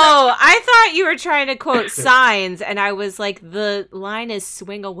 Oh, I thought you were trying to quote Signs, and I was like, the line is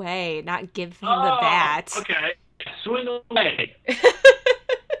swing away, not give him the bat. Okay. Swing away.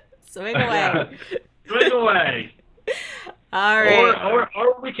 Swing away. Swing away. All right.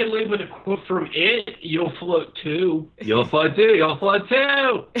 Or we can leave with a quote from It. You'll float too. You'll float too. You'll float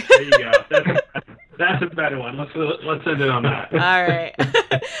too. There you go. That's a better one. Let's end it on that. All right.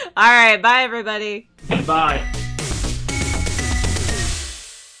 All right. Bye, everybody. Bye.